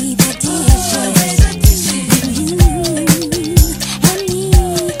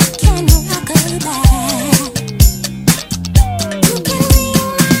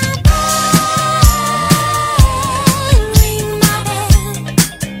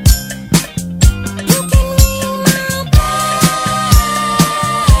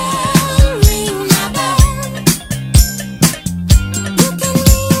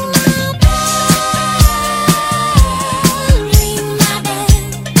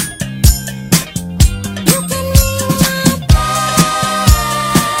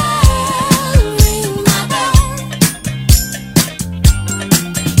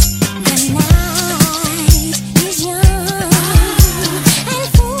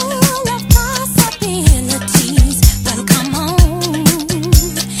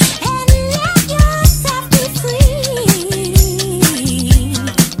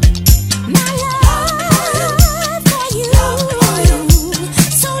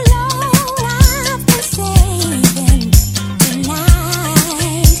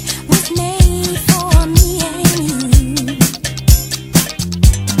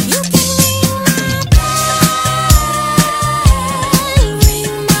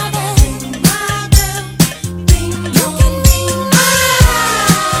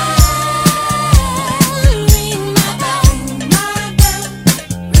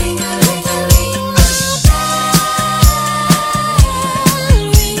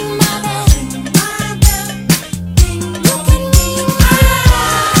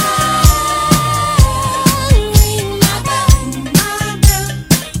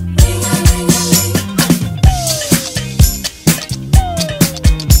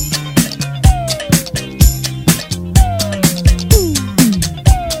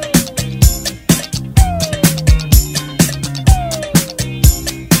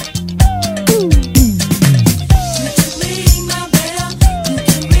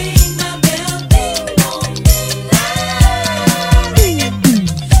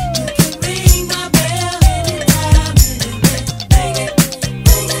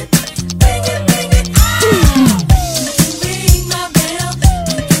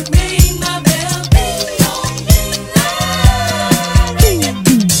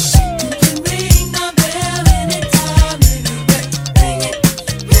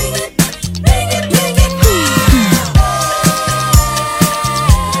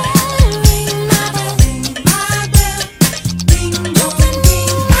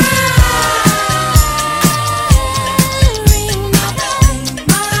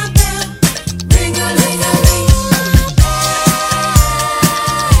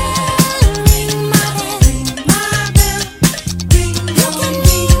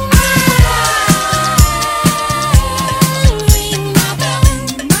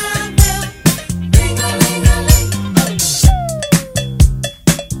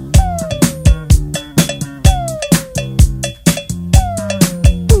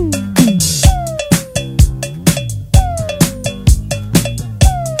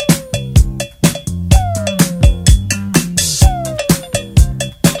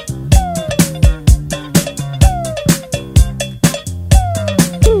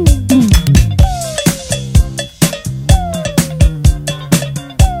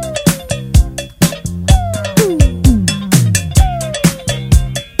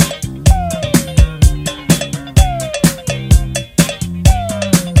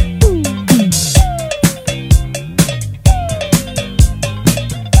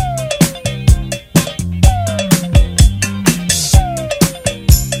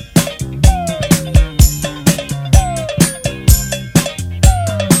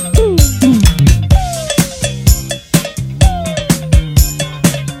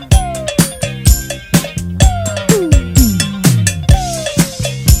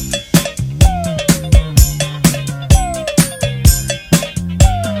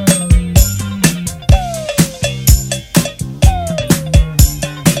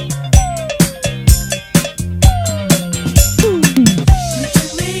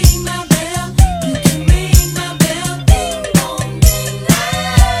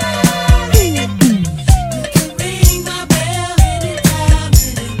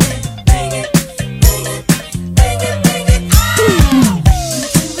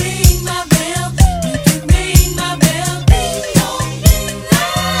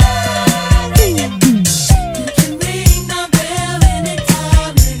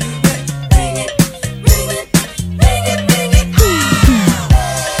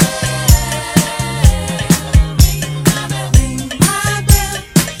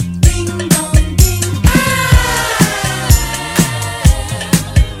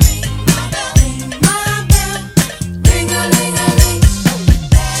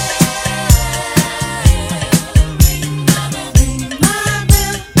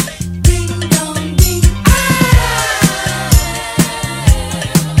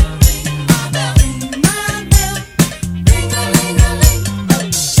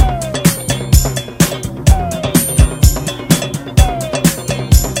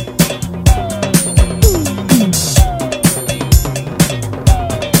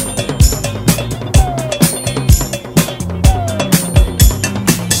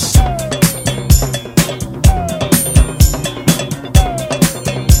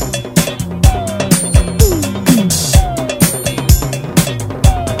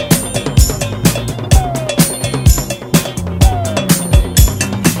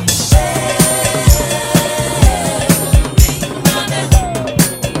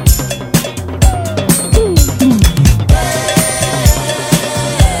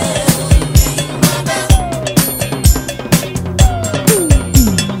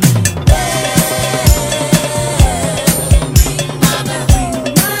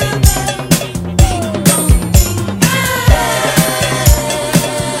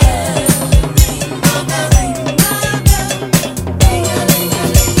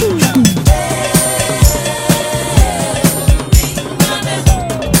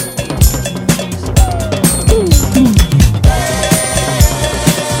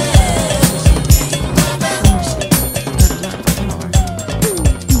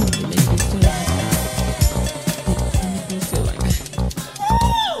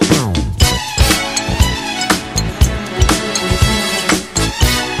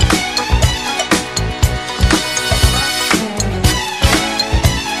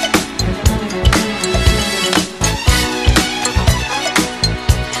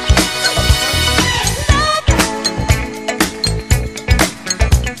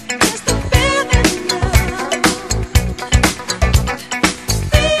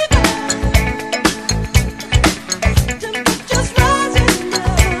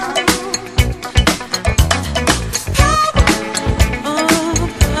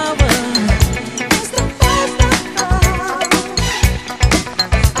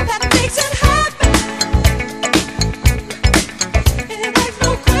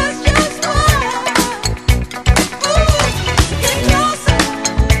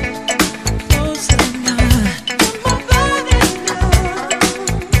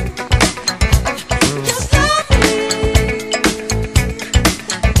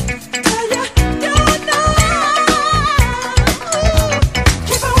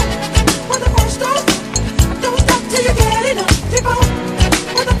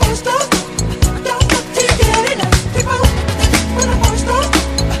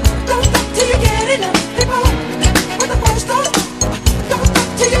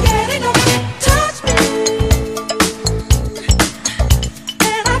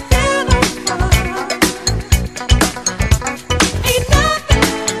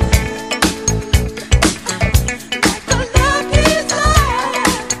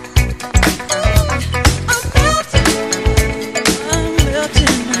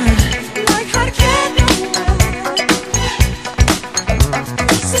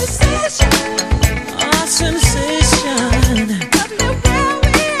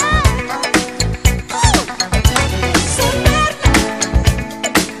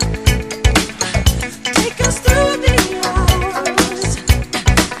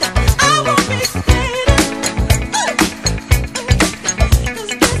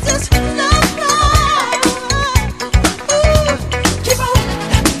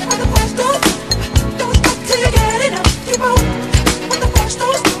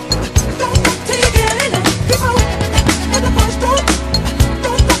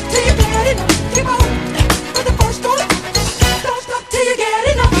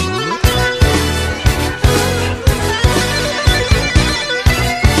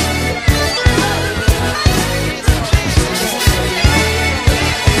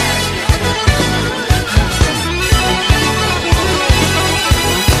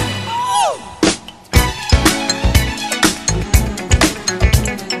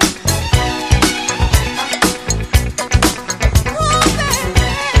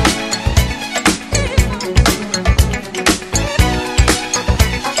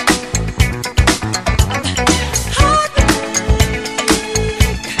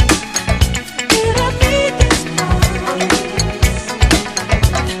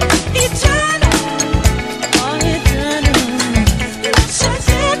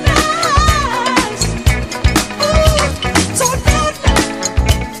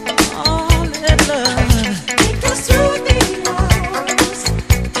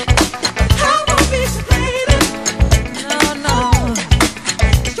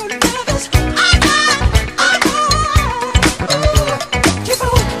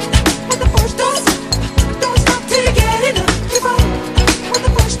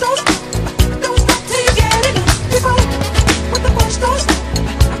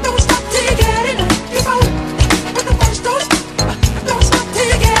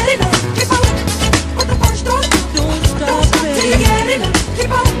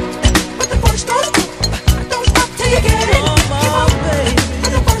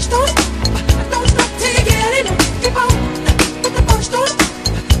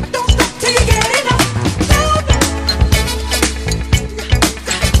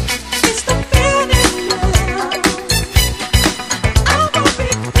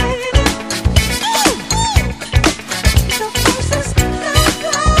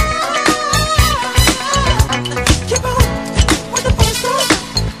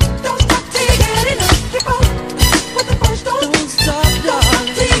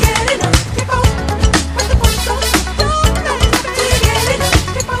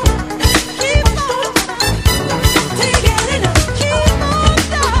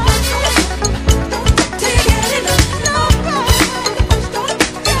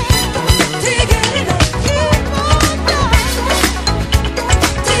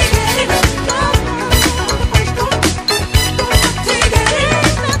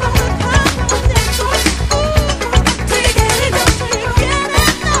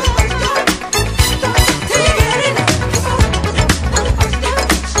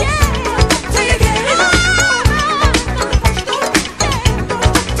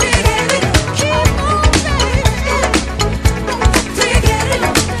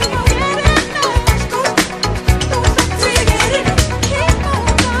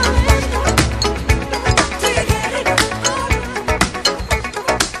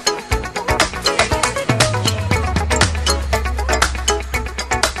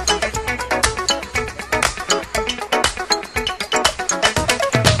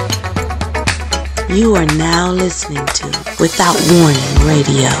 You are now listening to Without Warning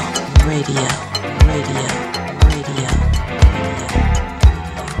Radio.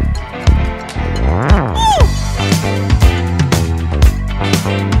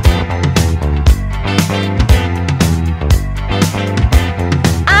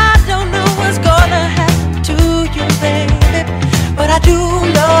 I don't know what's gonna happen to you, baby, but I do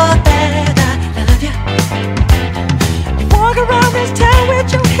know that I love you. You walk around this town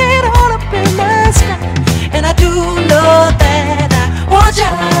with your head all up in the sky, and I do know that I want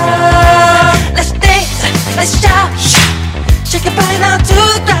you. Let's dance, let's shout, shake your body down to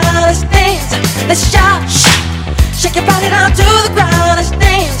the ground. Let's dance, let's shout, shake your body down to the ground. Let's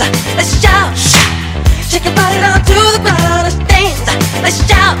dance, let's shout, shake your body down to the ground. Let's dance, let's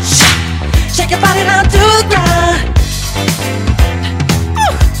shout, shake your body down to the ground.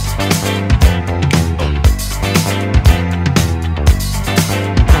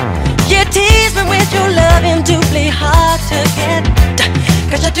 You tease me with your loving, doubly hard to get,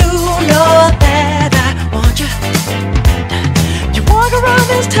 'cause I do know that I want you. You walk around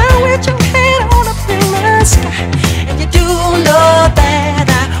this town with your head on up in the sky, and you do know that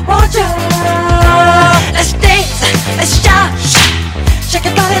I want you. Let's dance, let's shout, shake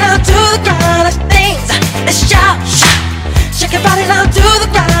your body down to the ground. Let's dance, let's shout, shake your body down to the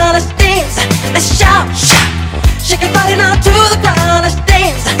ground. Let's dance, let's shout, shake your body down to the ground. Let's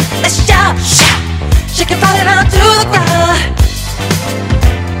dance, let's shout, shake your body down to the ground.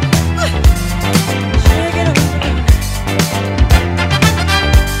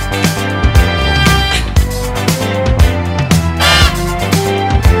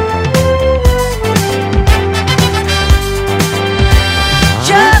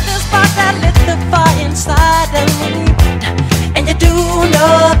 Just the spark that lit the fire inside of me, and you do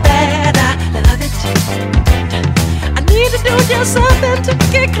know that I love it. I need to do just something to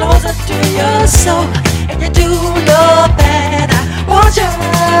get closer to your soul, and you do know that I want you.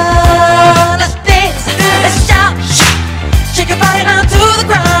 Let's dance, let's shout, shake your body down to the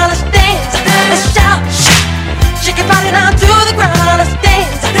ground. Let's dance, let's shout, shake your body down to the ground. Let's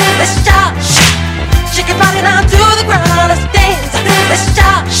dance, let's shout, shake your body down to the ground. Let's dance, let's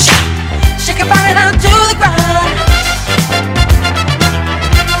shout, shake your body down to the ground.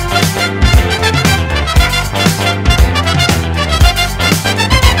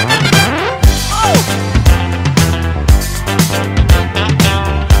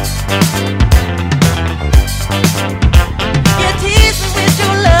 You tease me with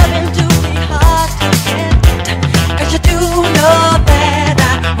your loving, doubly hard to get, 'cause you do know that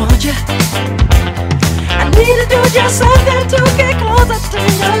I want you. I need to do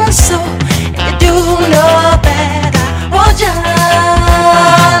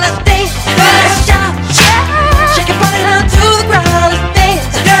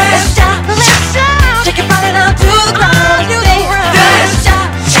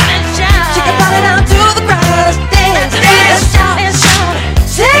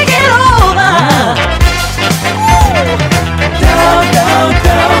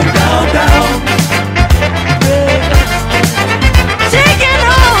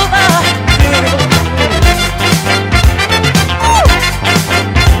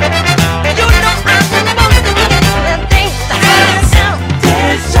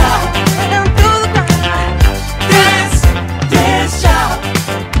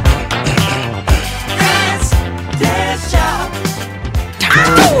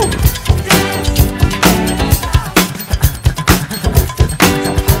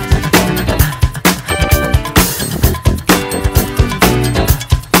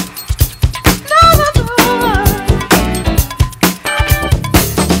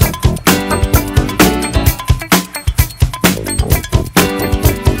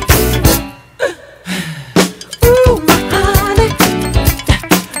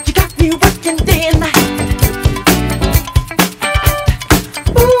working day and night.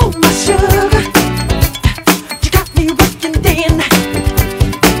 Ooh, my sugar, you got me working day and night.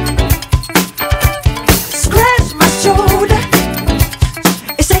 Scratch my shoulder,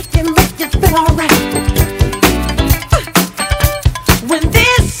 it's aching, make you feel alright. When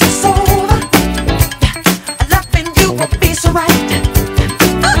this is over, loving you will be so right.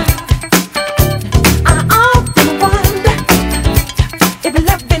 I often wonder if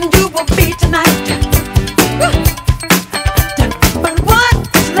loving you will be tonight. But what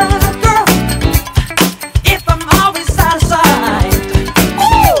is love, girl, if I'm always out of sight?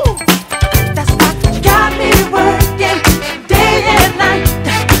 Ooh, that's why you got me working day and night,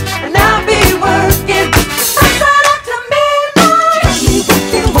 and I'll be working right up to midnight. You got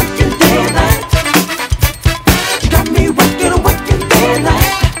me working day and night. You got me working day and night.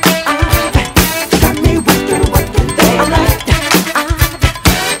 You got me working day and night.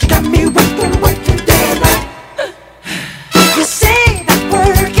 You got me working day and night. You say that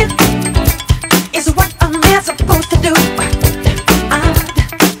working is what a man's supposed to do,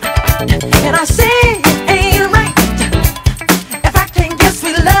 and I say it ain't right if I can't get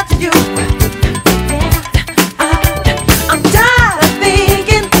sweet love to you. I'm tired of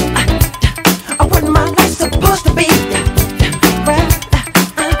thinking of what my life's supposed to be. Well,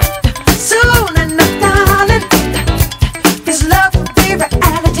 soon enough, darling, this love will be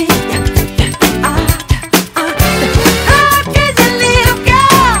reality. How can you live,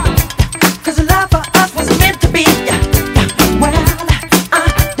 girl? 'Cause love for us was meant to be. Well,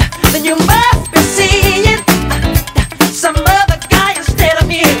 then you must be seeing some other guy instead of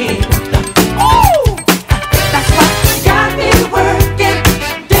me. Ooh, that's why you got me working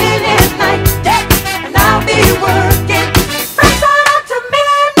day and night, and I'll be working right up to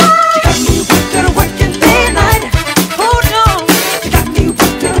midnight. You got me working day and night. Hold on, you got me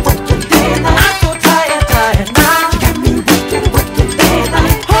working day and night. I'm so tired now. You got me working day and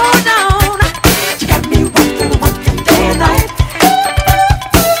night. Hold on, you got me working day and night.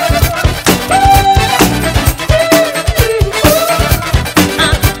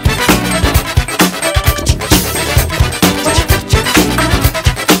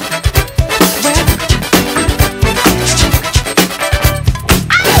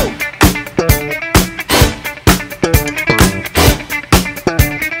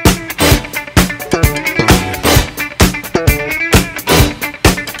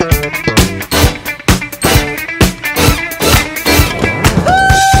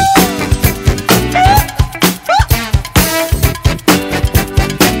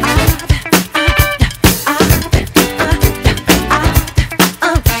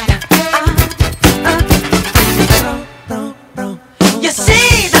 You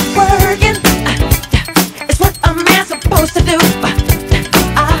see that working is what a man's supposed to do,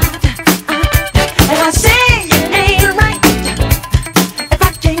 and I say it ain't right if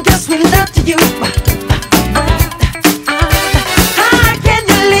I can't get sweet love to you. How can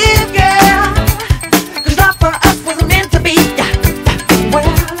you live, girl? 'Cause love for us was meant to be.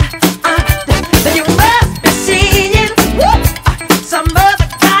 Well, then you must be seeing some other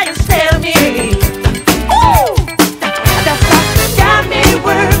guy instead of me. Ooh, that's why you got me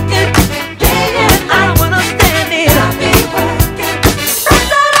working day and night. I wanna stand it. Got me working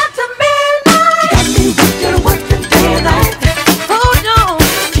right up to midnight. You got me working day and night. Hold on,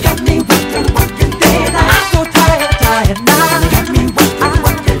 you got me working day and night. I'm so tired now. You got me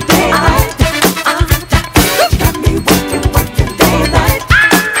working day and night. You got me working day and night.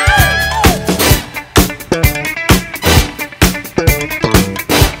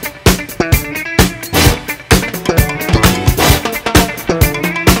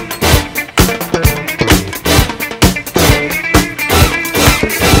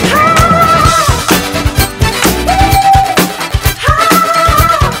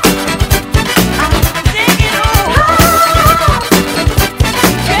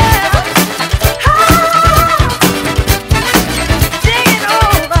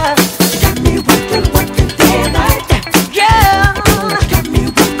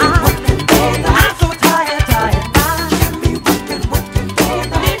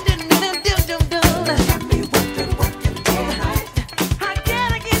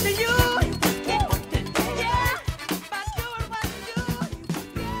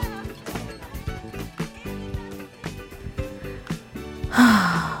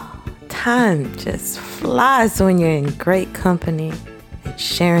 Time just flies when you're in great company and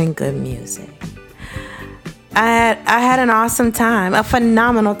sharing good music. I had an awesome time, a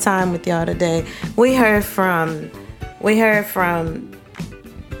phenomenal time with y'all today. We heard from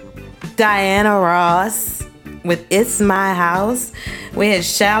Diana Ross, with It's My House. We had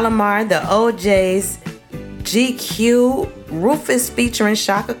Shalimar, the OJs, GQ, Rufus featuring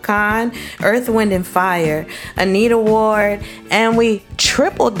Shaka Khan, Earth, Wind and Fire, Anita Ward, and we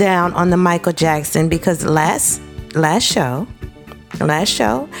tripled down on the Michael Jackson because last show,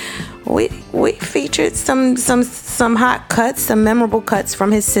 we featured some hot cuts, some memorable cuts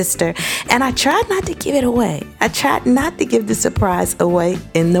from his sister, and I tried not to give it away. I tried not to give the surprise away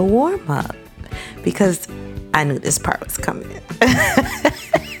in the warm up because I knew this part was coming.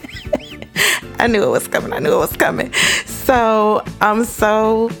 I knew it was coming. So I'm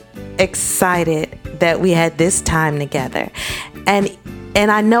so excited that we had this time together. And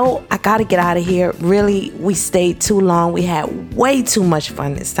I know I got to get out of here. Really, we stayed too long. We had way too much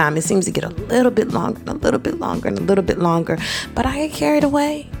fun this time. It seems to get a little bit longer and a little bit longer and a little bit longer. But I get carried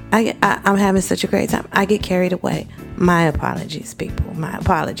away. I'm having such a great time. I get carried away. My apologies, people. My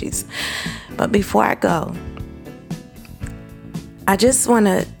apologies. But before I go, I just want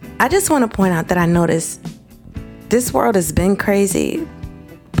to point out that I noticed this world has been crazy,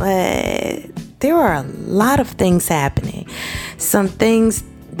 but there are a lot of things happening. Some things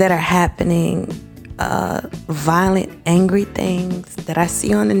that are happening, violent, angry things that I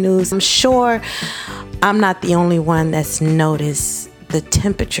see on the news. I'm sure I'm not the only one that's noticed the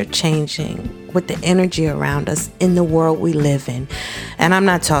temperature changing with the energy around us in the world we live in. And I'm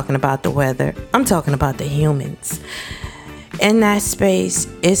not talking about the weather. I'm talking about the humans. In that space,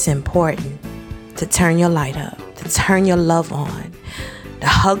 it's important to turn your light up, to turn your love on, to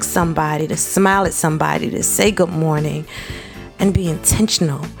hug somebody, to smile at somebody, to say good morning, and be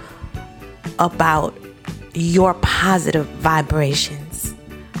intentional about your positive vibrations.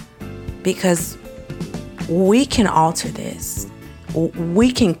 Because we can alter this.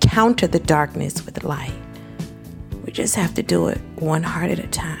 We can counter the darkness with light. We just have to do it one heart at a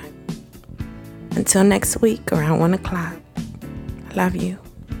time. Until next week around 1 o'clock. I love you.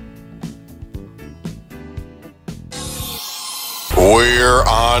 We're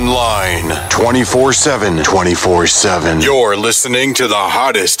online 24/7. 24/7. You're listening to the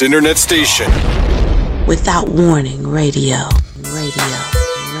hottest internet station. Without Warning Radio.